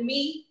doors with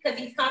me, because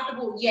he's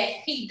comfortable,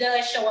 yes, he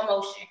does show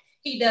emotion.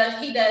 He does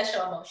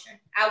show emotion.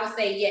 I would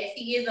say yes,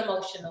 he is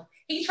emotional.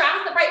 He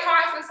tries to break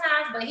hearts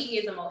sometimes, but he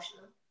is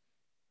emotional.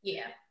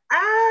 Yeah.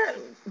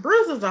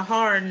 Bruce is a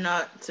hard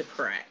nut to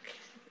crack.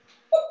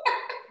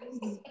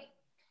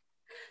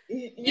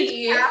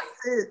 You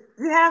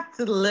have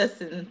to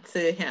listen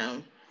to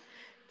him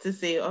to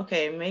see,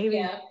 okay, maybe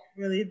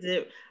he really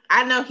did.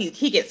 I know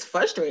he gets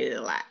frustrated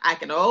a lot. I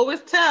can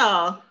always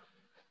tell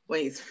when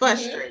he's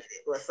frustrated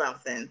with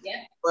something.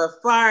 Yeah. But as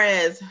far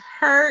as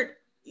hurt,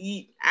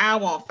 I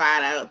won't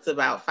find out till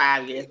about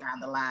 5 years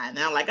down the line. And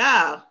I'm like,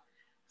 oh,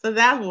 so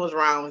that's what was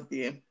wrong with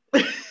you.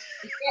 Yeah,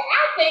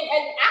 I think,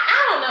 and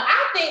I don't know.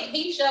 I think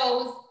he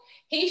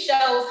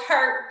shows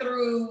hurt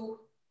through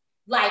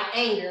like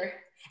anger.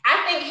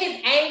 I think his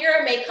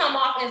anger may come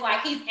off as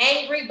like he's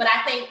angry, but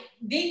I think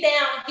deep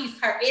down he's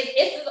hurt.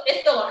 It's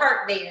still a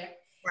hurt there.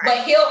 Right.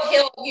 But he'll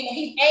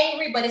he's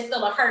angry, but it's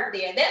still a hurt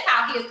there. That's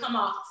how he has come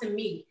off to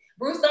me.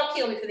 Bruce, don't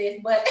kill me for this,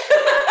 but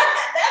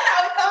that's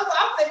how it comes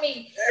off to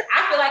me.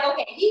 I feel like,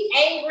 okay, he's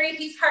angry,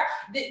 he's hurt.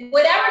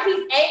 Whatever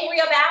he's angry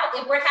about,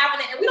 if we're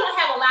having it, we don't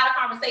have a lot of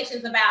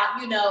conversations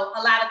about,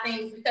 a lot of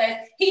things because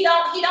he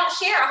don't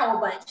share a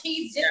whole bunch.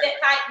 He's just that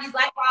type. He's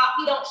like Rob.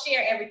 He don't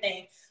share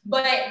everything.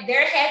 But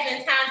there has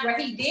been times where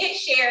he did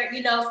share,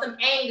 some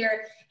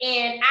anger.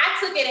 And I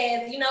took it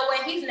as,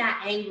 he's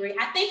not angry.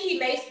 I think he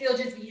may still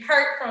just be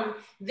hurt from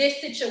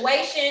this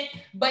situation,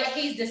 but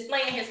he's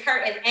displaying his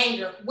hurt as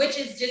anger, which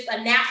is just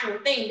a natural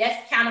thing.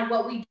 That's kind of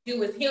what we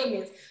do as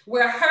humans.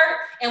 We're hurt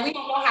and we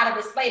don't know how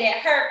to display that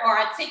hurt or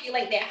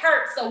articulate that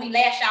hurt. So we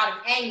lash out in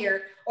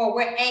anger or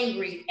we're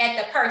angry at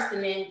the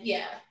person. And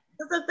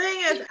The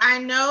thing is, I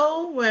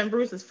know when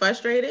Bruce is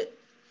frustrated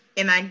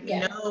and I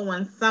know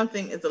when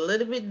something is a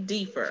little bit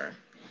deeper.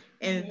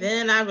 And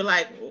then I be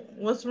like,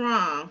 what's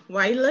wrong?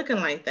 Why are you looking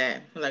like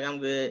that? I'm like, I'm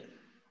good.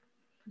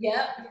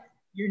 Yep.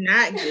 You're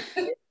not good.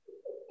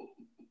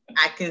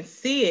 I can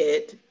see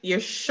it. You're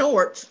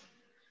short.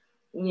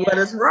 What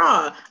is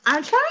wrong?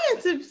 I'm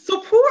trying to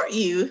support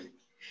you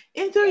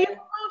into your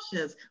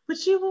emotions,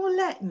 but you won't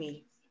let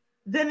me.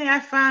 Then I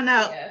find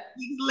out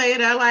weeks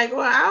later, like,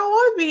 well, I don't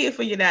want to be here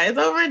for you now. It's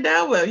over and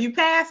done with. You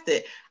passed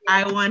it.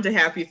 I want to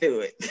help you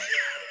through it.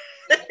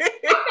 I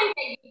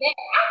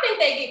think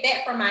they get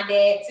that from my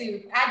dad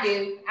too. I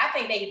do. I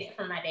think they get that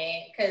from my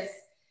dad because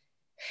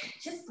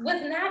just was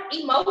not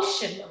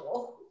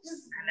emotional.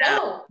 Just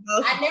no.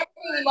 I never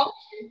seen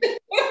emotion.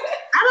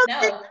 I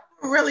don't think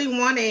I really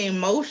want an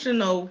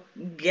emotional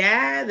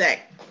guy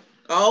that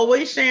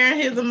always sharing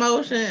his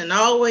emotion and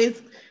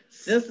always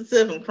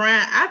sensitive and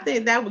crying. I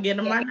think that would get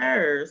on my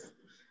nerves.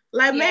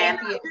 Like, man,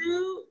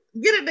 dude,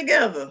 get it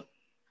together.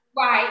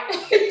 Right.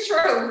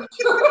 True.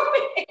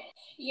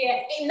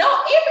 Yeah,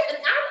 no, even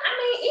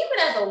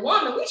as a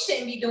woman, we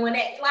shouldn't be doing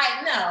that.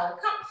 Like, no,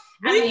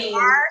 we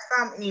are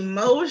some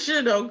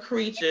emotional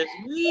creatures.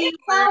 We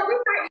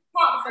on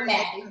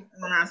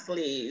our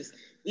sleeves.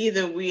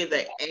 Either we're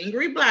the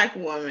angry Black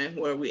woman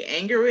where we're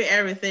angry with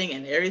everything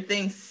and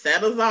everything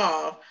settles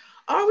off,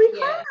 or we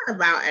cry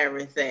about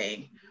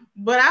everything.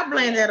 But I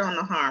blame that on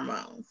the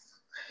hormones.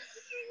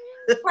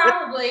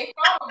 Probably.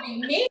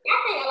 Me,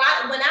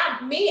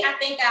 I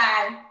think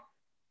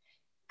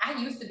I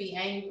used to be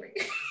angry.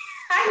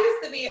 I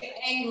used to be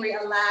angry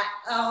a lot.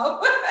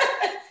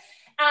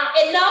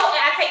 And no,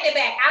 I take it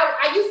back.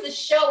 I used to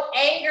show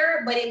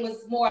anger, but it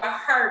was more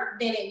hurt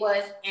than it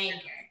was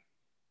anger.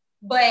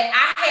 But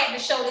I had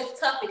to show this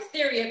tough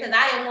exterior because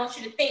I didn't want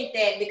you to think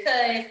that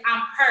because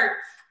I'm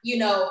hurt,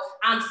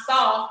 I'm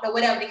soft or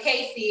whatever the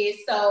case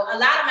is. So a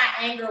lot of my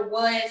anger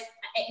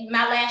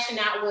my lashing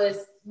out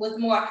was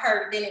more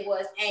hurt than it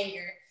was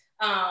anger.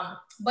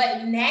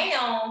 But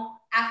now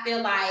I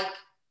feel like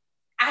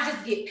I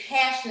just get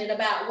passionate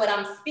about what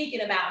I'm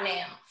speaking about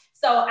now.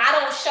 So I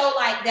don't show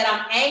like that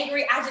I'm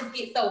angry. I just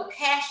get so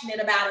passionate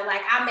about it.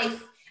 Like I'm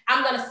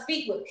going to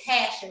speak with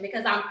passion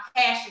because I'm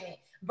passionate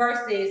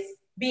versus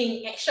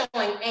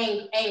showing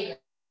anger.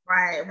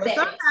 Right. But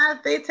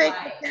sometimes they take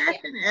the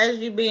passion as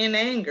you being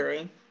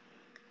angry.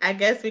 I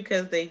guess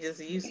because they just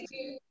used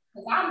to.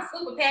 Because I'm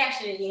super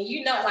passionate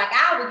and like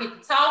I will get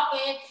to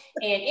talking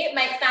and it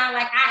may sound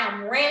like I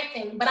am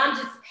ranting, but I'm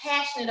just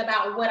passionate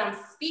about what I'm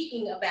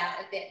speaking about,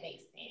 if that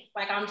makes sense.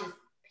 Like I'm just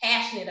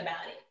passionate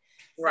about it.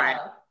 Right.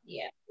 So,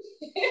 yeah.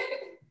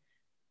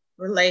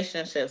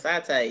 Relationships, I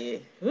tell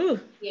you. Whew,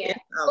 yeah.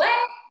 But,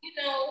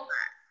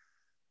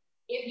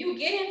 if you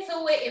get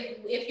into it,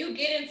 if you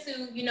get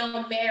into,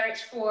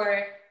 marriage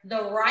for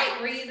the right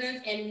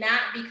reasons and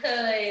not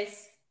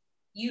because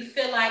you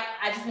feel like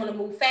I just want to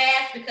move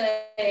fast because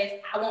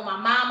I want my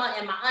mama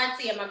and my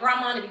auntie and my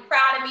grandma to be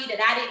proud of me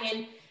that I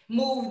didn't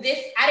move this,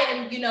 I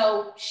didn't,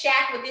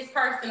 shack with this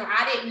person, or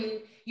I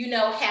didn't,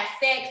 have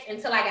sex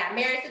until I got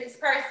married to this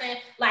person.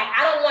 Like,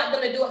 I don't want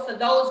them to do it for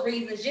those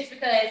reasons just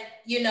because,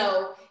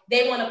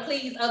 they want to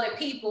please other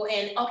people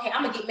and, okay,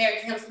 I'm going to get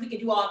married to him so we can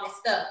do all this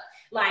stuff.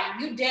 Like,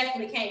 you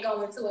definitely can't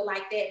go into it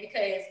like that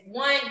because,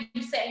 one,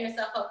 you setting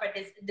yourself up for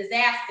this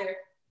disaster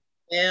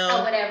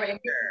or whatever, and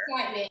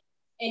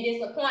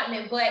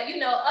disappointment. But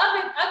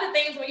other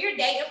things, when you're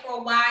dating for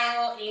a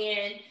while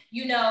and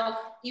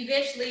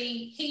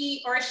eventually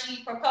he or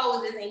she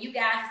proposes and you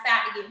guys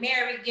decide to get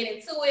married, get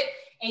into it,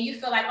 and you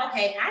feel like,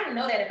 okay, I didn't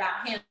know that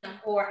about him,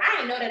 or I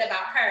didn't know that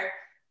about her.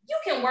 You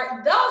can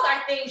work, those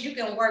are things you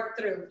can work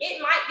through.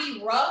 It might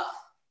be rough.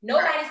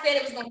 Nobody said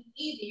it was going to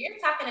be easy. You're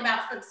talking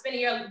about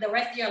spending the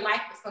rest of your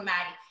life with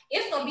somebody.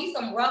 It's going to be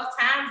some rough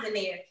times in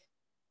there.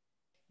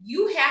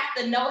 You have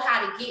to know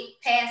how to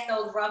get past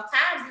those rough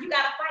times, and you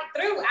got to fight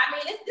through. I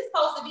mean, it's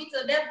supposed to be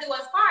till death do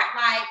us part.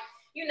 Like,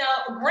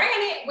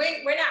 granted,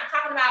 we're not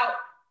talking about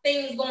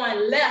things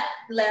going left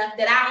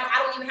that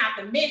I don't even have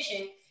to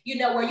mention,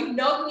 where you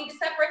need to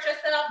separate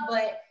yourself,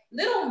 but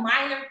little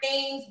minor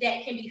things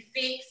that can be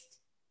fixed,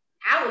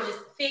 I would just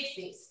fix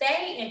it.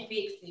 Stay and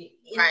fix it.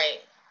 Right.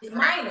 It's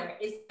minor.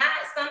 It's not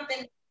something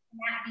that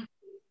cannot be.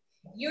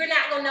 You're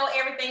not gonna know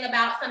everything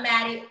about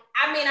somebody.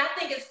 I mean, I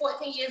think it's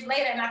 14 years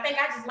later, and I think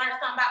I just learned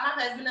something about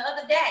my husband the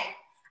other day.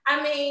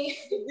 I mean,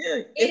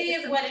 it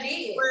is what it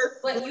is.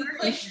 But you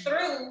push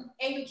through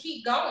and you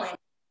keep going.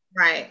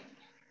 Right.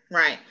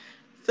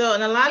 So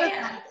in a lot of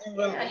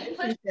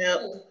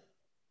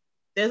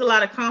there's a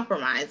lot of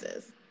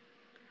compromises.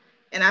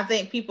 And I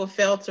think people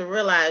fail to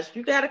realize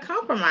you got to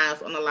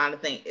compromise on a lot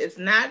of things. It's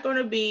not going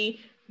to be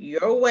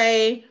your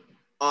way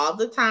all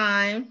the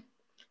time,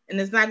 and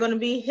it's not going to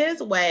be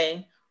his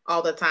way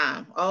all the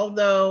time.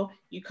 Although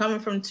you're coming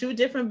from two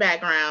different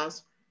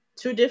backgrounds,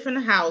 two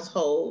different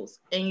households,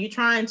 and you're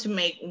trying to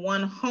make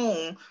one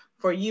home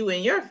for you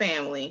and your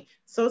family.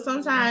 So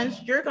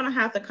sometimes you're going to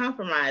have to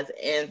compromise,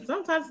 and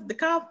sometimes the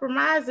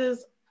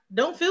compromises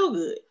don't feel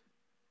good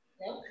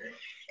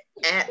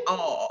at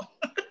all.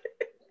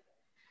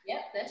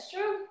 Yep, that's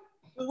true.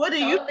 What do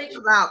you think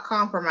about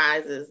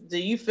compromises? Do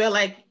you feel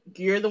like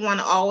you're the one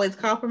always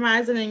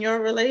compromising in your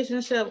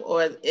relationship,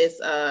 or it's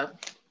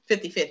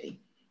 50-50?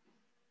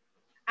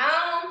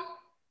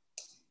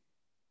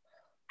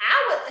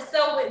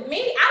 So with me,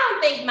 I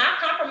don't think my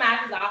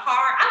compromises are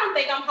hard. I don't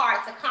think I'm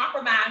hard to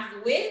compromise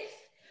with.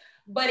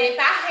 But if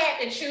I had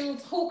to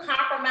choose who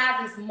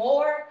compromises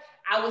more,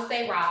 I would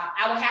say Rob.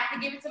 I would have to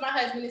give it to my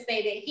husband and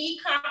say that he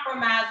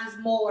compromises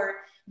more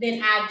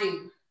than I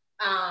do.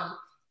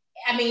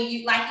 I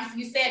mean, like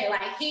you said it,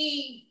 like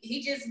he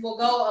just will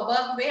go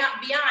above and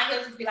beyond.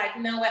 He'll just be like,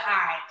 you know what, all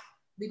right,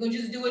 we're gonna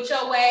just do it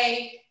your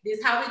way. This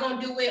is how we're gonna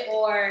do it.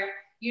 Or,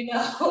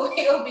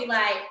 he'll be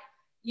like,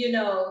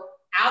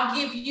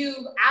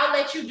 I'll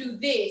let you do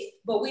this,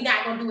 but we're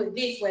not gonna do it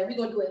this way. We're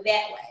gonna do it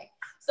that way.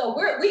 So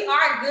we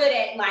are good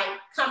at like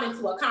coming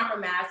to a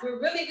compromise. We're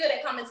really good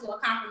at coming to a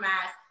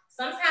compromise.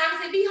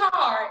 Sometimes it'd be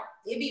hard.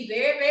 It'd be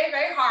very, very,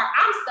 very hard.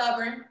 I'm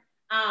stubborn.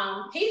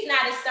 He's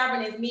not as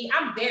stubborn as me.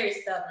 I'm very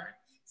stubborn.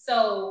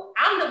 So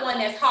I'm the one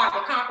that's hard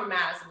to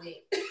compromise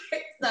with.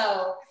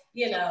 So,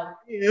 he'll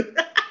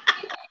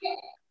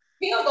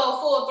go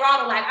full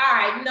throttle like, all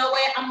right, you know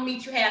what? I'm gonna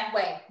meet you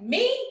halfway.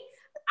 Me,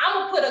 I'm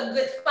gonna put a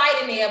good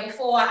fight in there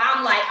before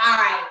I'm like, all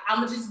right,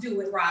 I'm gonna just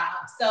do it,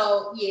 Rob.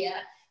 So yeah.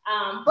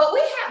 But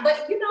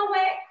you know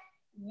what?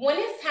 When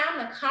it's time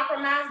to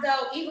compromise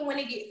though, even when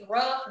it gets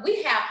rough,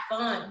 we have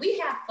fun. We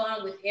have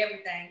fun with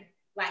everything.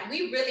 Like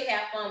we really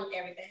have fun with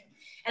everything.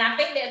 And I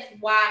think that's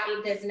why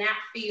it does not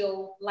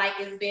feel like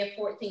it's been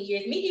 14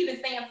 years. Me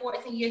even saying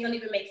 14 years don't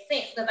even make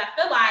sense because I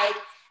feel like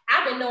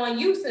I've been knowing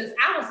you since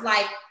I was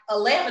like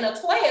 11 or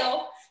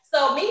 12.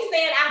 So me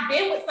saying I've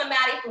been with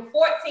somebody for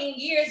 14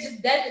 years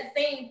just doesn't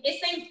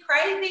it seems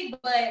crazy,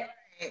 but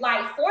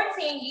like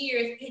 14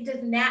 years, it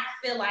does not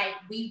feel like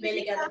we've been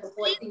together for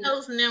 14 years.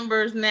 Those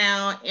numbers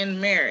now in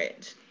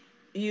marriage.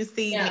 You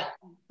see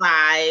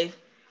 5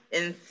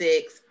 and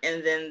 6,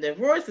 and then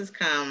divorces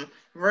come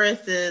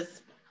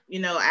versus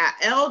our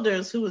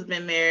elders who has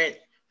been married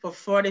for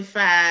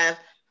 45,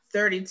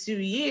 32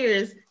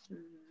 years.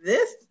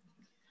 This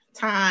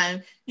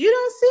time, you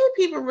don't see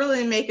people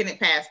really making it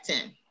past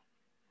 10.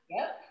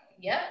 Yep.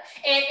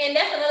 And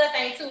that's another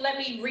thing too. Let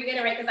me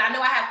reiterate because I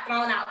know I have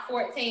thrown out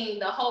 14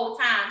 the whole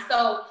time.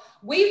 So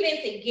we've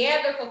been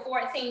together for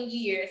 14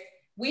 years.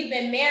 We've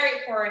been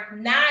married for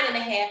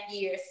 9.5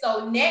 years.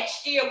 So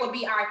next year will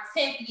be our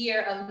 10th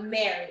year of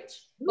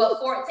marriage. But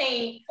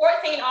 14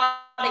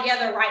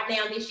 altogether right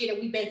now this year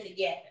that we've been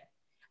together.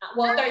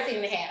 13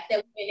 and a half that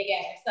we've been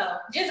together. So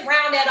just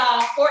round that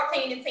off,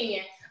 14 and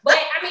 10. But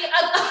I mean,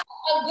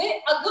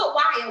 a good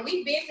while.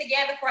 We've been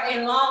together for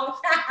a long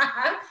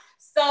time.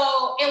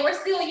 So, and we're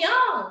still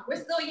young.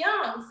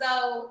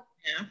 So,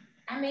 yeah.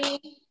 I mean,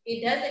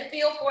 it doesn't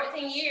feel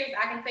 14 years.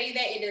 I can tell you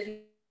that it does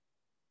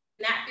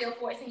not feel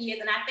 14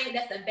 years. And I think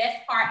that's the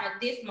best part of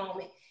this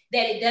moment,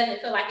 that it doesn't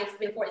feel like it's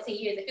been 14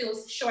 years. It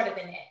feels shorter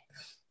than that.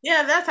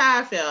 Yeah, that's how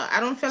I feel. I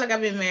don't feel like I've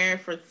been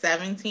married for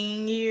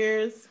 17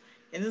 years.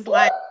 And it's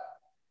like,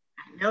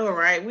 I know,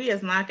 right? We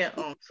is knocking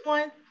on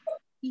 20.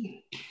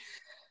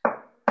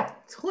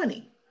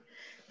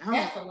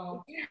 That's a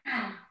long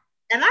time.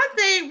 And I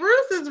think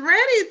Bruce is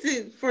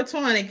ready for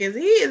 20 because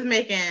he is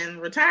making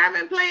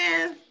retirement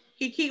plans.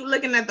 He keep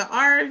looking at the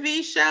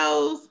RV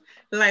shows.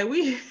 Like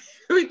we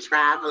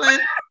traveling.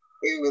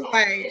 He was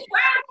like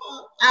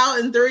out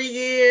in 3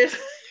 years.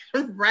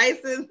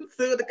 Bryson, he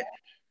said,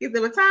 by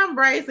the time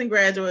Bryson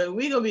graduated,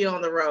 we gonna be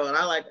on the road.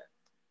 I like,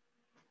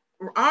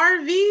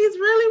 RVs,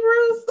 really,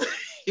 Bruce?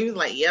 He was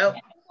like, yep.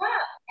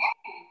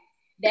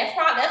 That's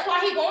why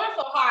he going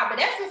so hard. But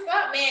that's what's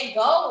up, man.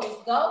 Goals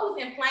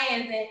and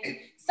plans. And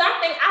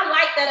something I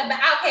like that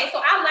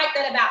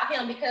about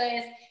him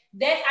because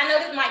I know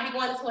this might be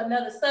going into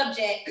another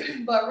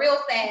subject, but real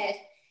fast,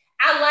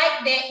 I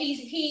like that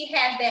he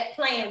has that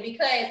plan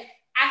because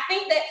I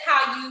think that's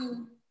how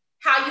you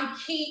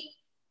keep,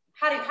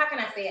 how can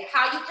I say it?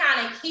 How you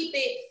kind of keep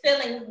it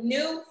feeling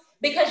new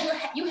because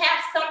you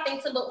have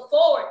something to look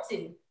forward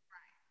to.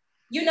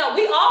 We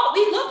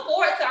look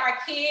forward to our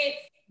kids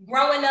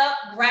growing up,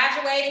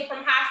 graduating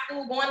from high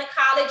school, going to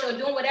college, or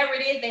doing whatever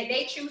it is that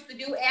they choose to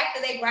do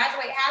after they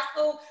graduate high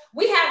school,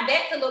 we have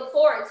that to look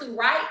forward to,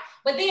 right?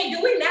 But then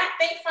do we not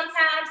think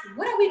sometimes,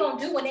 what are we going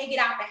to do when they get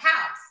out the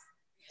house?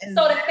 And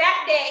so the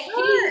fact that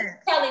he's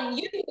telling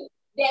you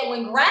that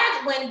when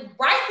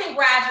Bryson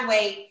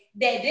graduates,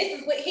 that this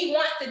is what he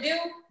wants to do,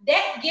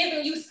 that's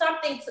giving you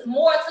something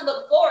more to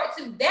look forward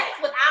to. That's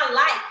what I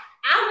like.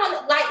 I want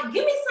to, like,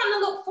 give me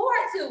something to look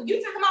forward to.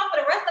 You talking about for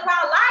the rest of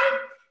our life?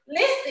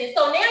 Listen,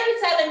 so now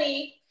you're telling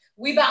me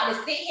we about to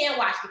sit here and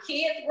watch the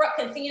kids grow,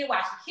 continue to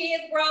watch the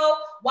kids grow,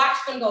 watch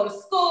them go to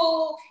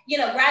school, you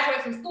know,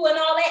 graduate from school and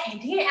all that.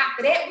 And then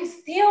after that, we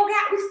still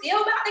about to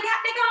got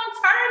they gonna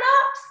turn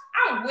up.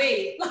 I'm with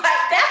it. Like,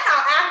 that's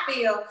how I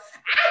feel.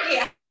 I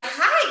get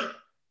hyped.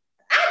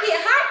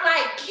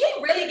 Like, he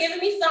really giving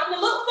me something to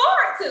look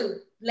forward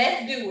to.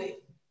 Let's do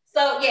it.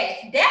 So yes,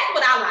 that's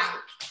what I like.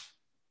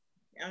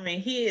 I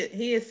mean, he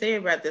is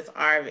serious about this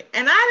RV.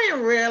 And I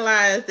didn't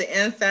realize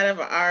the inside of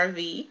an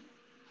RV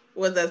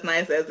was as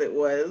nice as it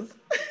was.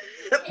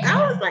 Yeah.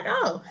 I was like,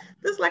 oh,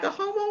 this is like a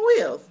home on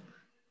wheels.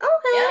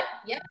 Okay.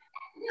 Yep.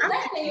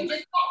 Listen,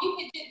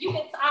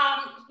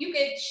 you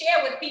could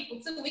share with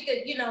people too. We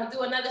could, you know,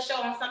 do another show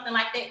on something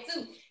like that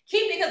too.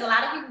 Because a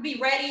lot of people be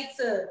ready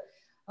to,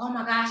 oh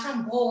my gosh,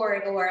 I'm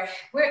bored, or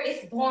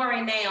it's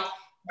boring now.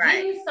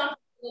 Right. Give me something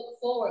to look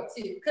forward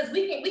to, because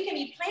we can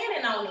be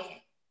planning on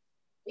it.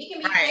 We can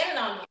be planning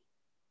on it.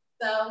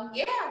 So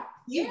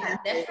yeah,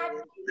 that's how.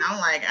 I'm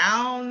like,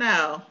 I don't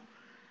know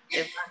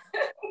if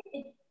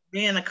I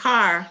be in a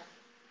car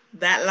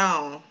that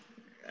long.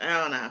 I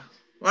don't know.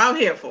 Well, I'm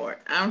here for it.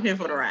 I'm here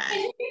for the ride.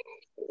 You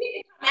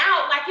can come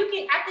out, like, you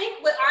can. I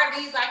think with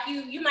RVs, like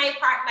you might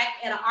park like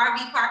at an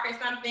RV park or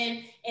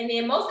something, and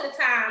then most of the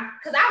time,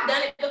 because I've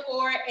done it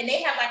before, and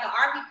they have like an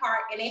RV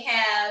park, and they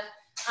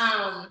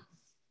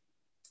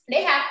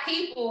have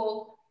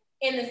people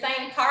in the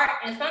same park,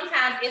 and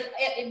sometimes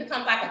it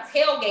becomes like a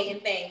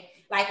tailgating thing.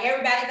 Like,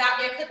 everybody's out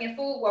there cooking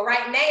food. Well,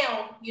 right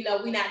now, you know,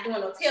 we're not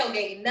doing no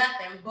tailgating,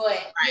 nothing.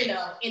 But you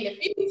know, in the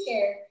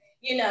future,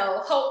 you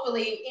know,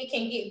 hopefully it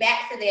can get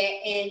back to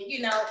that, and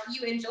you know,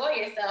 you enjoy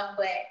yourself.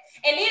 But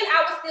and then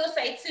I would still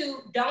say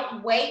too,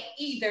 don't wait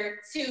either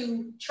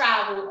to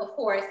travel. Of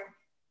course,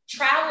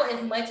 travel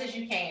as much as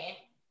you can.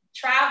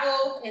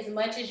 Travel as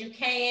much as you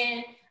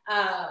can.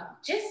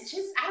 Just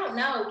I don't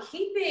know.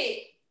 Keep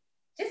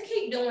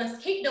doing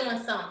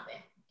something.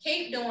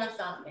 Keep doing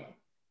something.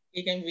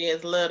 It can be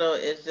as little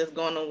as just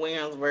going to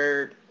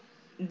Williamsburg,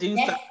 do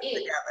something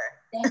together.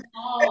 That's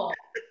all.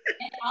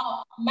 That's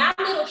all. My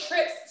little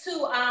trips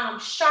to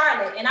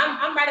Charlotte, and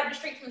I'm right up the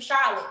street from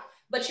Charlotte,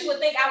 but you would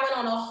think I went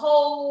on a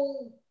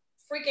whole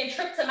freaking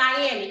trip to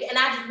Miami, and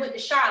I just went to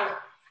Charlotte.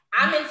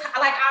 I'm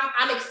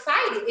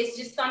excited. It's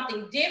just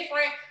something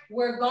different.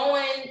 We're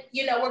going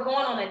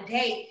on a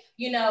date.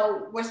 You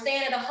know, we're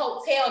staying at a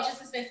hotel just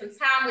to spend some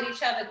time with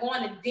each other,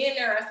 going to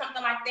dinner or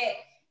something like that.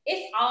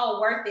 It's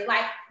all worth it.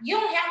 Like, you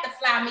don't have to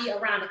fly me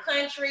around the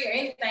country or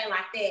anything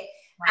like that.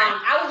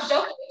 Right. I was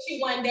joking with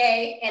you one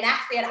day, and I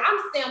said, I'm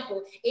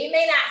simple. It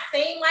may not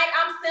seem like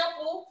I'm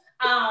simple,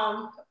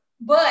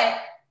 but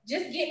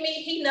just get me,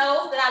 he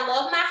knows that I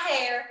love my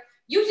hair.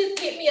 You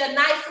just get me a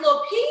nice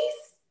little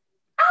piece,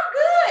 I'm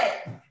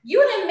good.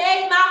 You done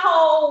made my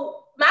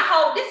whole,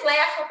 this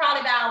lasts for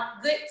probably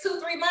about good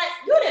 2-3 months.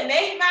 You done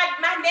made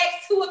my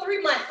next 2 or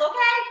 3 months,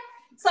 okay?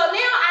 So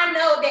now I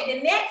know that the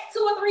next 2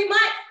 or 3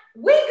 months,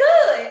 we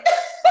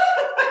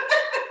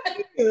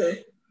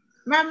good.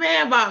 My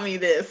man bought me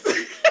this.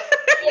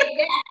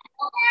 Exactly.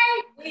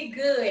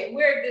 Okay,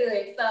 we're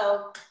good.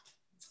 So,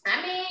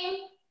 I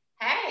mean,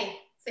 hey,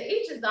 to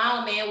each his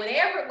own, man.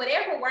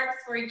 Whatever works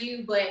for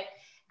you. But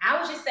I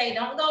would just say,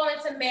 don't go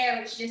into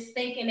marriage just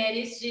thinking that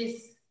it's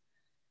just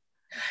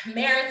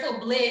marital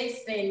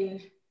bliss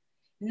and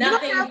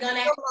nothing's gonna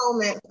happen.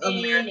 Moments of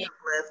marital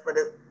bliss, but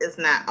it's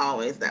not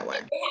always that way.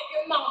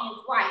 Your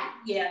moments, right?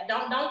 Yeah.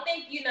 Don't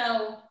think, you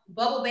know,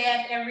 bubble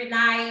bath every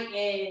night,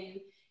 and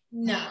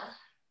no.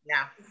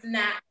 Yeah, it's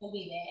not gonna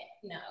be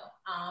that. No,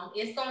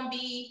 it's gonna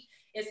be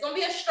a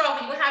struggle.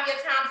 You're gonna have your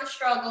times of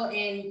struggle,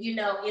 and you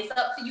know, it's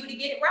up to you to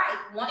get it right.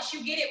 Once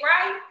you get it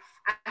right,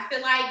 I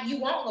feel like you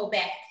won't go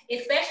back,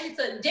 especially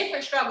to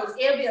different struggles.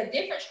 It'll be a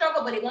different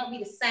struggle, but it won't be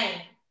the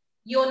same.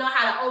 You'll know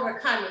how to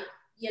overcome it,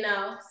 you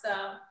know. So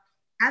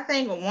I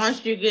think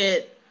once you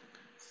get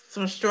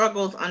some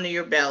struggles under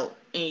your belt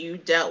and you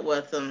dealt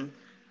with them,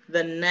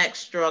 the next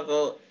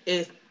struggle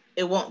it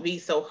won't be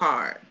so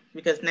hard,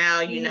 because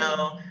now you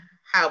know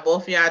how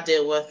both y'all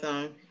deal with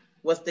them,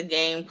 what's the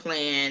game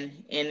plan,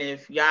 and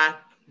if y'all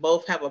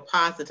both have a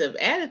positive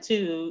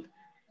attitude,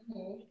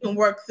 you can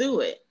work through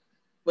it,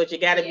 but you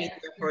got to be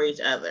there for each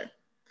other.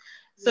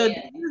 So do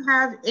you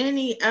have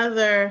any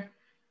other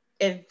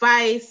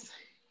advice,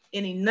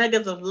 any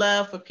nuggets of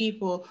love for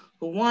people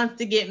who want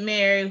to get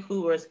married,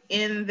 who are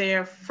in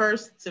their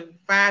first to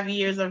 5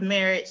 years of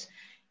marriage?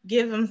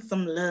 Give them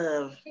some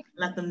love.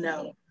 Let them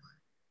know.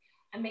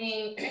 I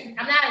mean,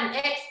 I'm not an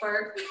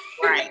expert,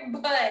 right?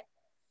 But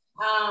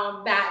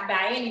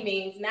by any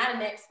means, not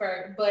an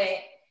expert, but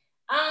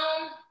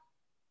I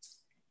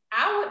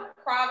would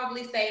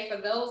probably say for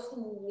those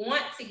who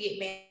want to get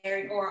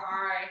married or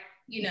are,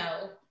 you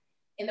know,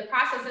 in the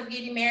process of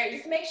getting married,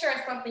 just make sure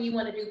it's something you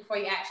want to do before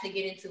you actually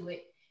get into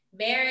it.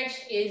 Marriage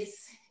is,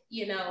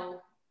 you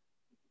know,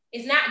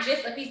 it's not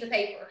just a piece of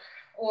paper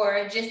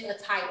or just a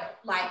title.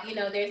 Like, you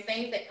know, there's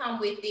things that come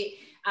with it.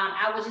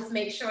 I would just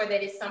make sure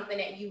that it's something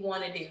that you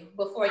want to do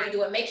before you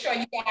do it. Make sure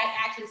you guys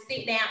actually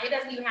sit down. It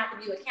doesn't even have to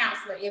be a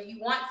counselor. If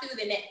you want to,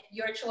 then that's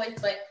your choice,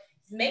 but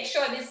make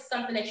sure this is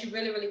something that you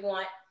really, really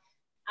want.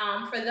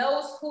 For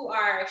those who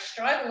are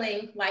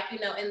struggling, like, you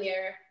know, in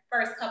their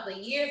first couple of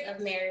years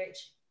of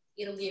marriage,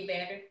 it'll get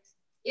better.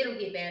 It'll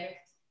get better.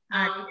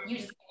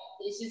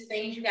 It's just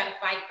things you got to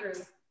fight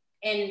through.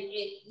 And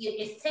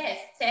it's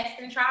tests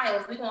and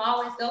trials. We're gonna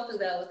always go through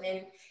those,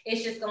 and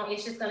it's just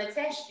gonna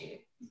test you.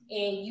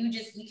 And you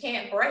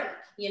can't break,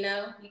 you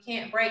know, you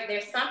can't break.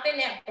 There's something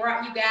that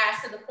brought you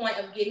guys to the point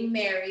of getting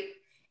married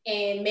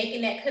and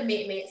making that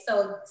commitment.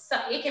 So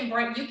it can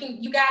bring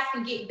you guys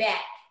can get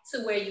back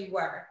to where you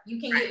were. You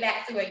can get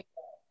back to where you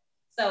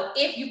were. So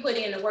if you put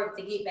in the work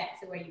to get back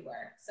to where you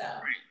were. So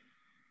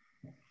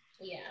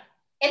yeah.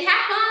 And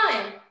have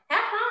fun.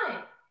 Have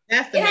fun.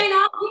 You ain't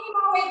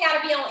always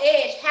got to be on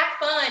edge. Have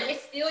fun.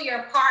 It's still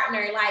your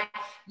partner. Like,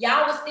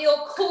 y'all was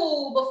still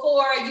cool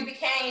before you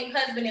became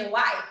husband and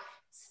wife.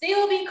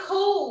 Still be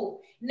cool.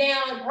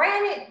 Now,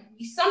 granted,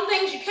 some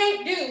things you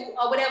can't do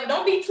or whatever.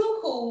 Don't be too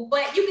cool,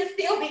 but you can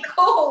still be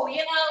cool, you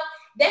know?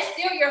 That's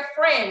still your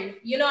friend.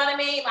 You know what I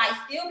mean? Like,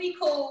 still be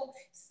cool.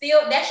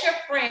 Still, that's your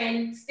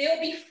friend. Still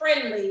be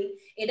friendly.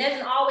 It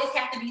doesn't always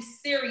have to be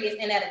serious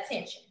in that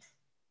attention.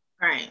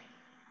 Right.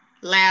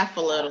 Laugh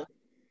a little.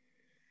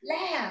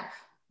 Laugh.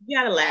 You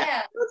gotta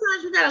laugh.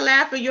 Sometimes you gotta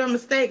laugh at your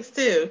mistakes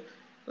too.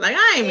 Like,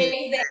 I ain't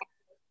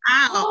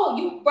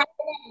exactly. You right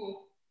now.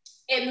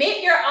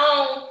 Admit your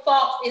own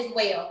faults as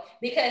well.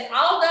 Because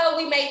although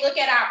we may look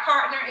at our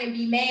partner and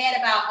be mad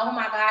about, oh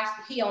my gosh,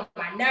 he on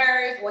my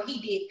nerves, or he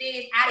did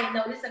this, I didn't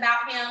know this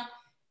about him.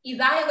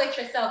 Evaluate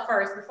yourself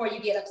first before you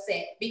get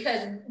upset.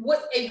 Because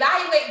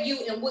evaluate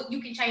you and what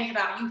you can change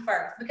about you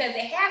first. Because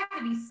it has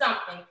to be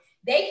something.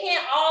 They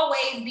can't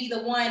always be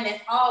the one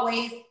that's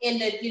always in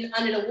the, you know,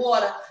 under the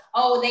water.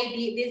 Oh, they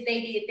did this,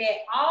 they did that.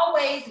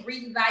 Always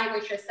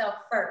reevaluate yourself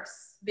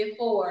first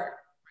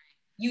before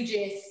you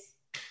just,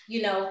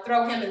 you know,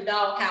 throw him in the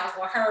doghouse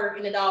or her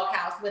in the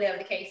doghouse, whatever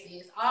the case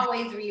is.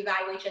 Always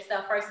reevaluate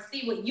yourself first and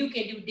see what you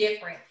can do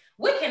different.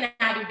 What can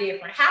I do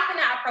different? How can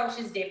I approach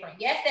this different?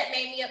 Yes, that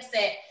made me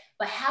upset,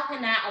 but how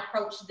can I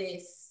approach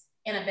this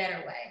in a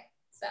better way?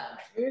 So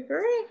I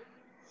agree.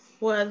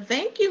 Well,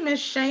 thank you, Miss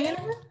Shayna.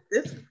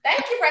 Thank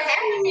you for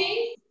having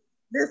me.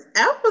 This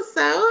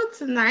episode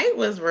tonight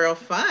was real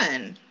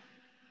fun.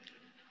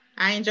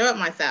 I enjoyed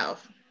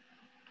myself.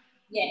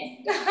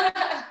 Yes.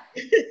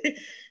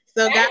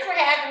 So thanks for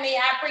having me.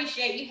 I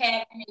appreciate you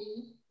having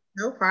me.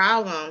 No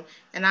problem.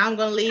 And I'm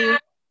going to leave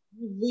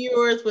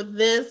viewers with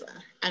this.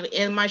 I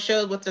end my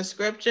show with the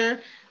scripture,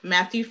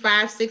 Matthew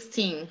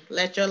 5:16.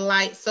 Let your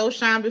light so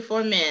shine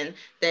before men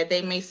that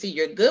they may see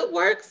your good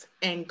works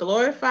and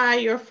glorify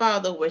your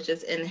Father which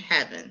is in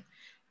heaven.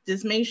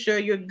 Just make sure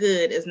your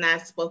good is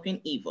not spoken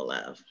evil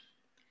of.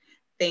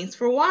 Thanks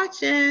for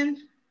watching.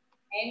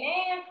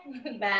 Amen. Bye.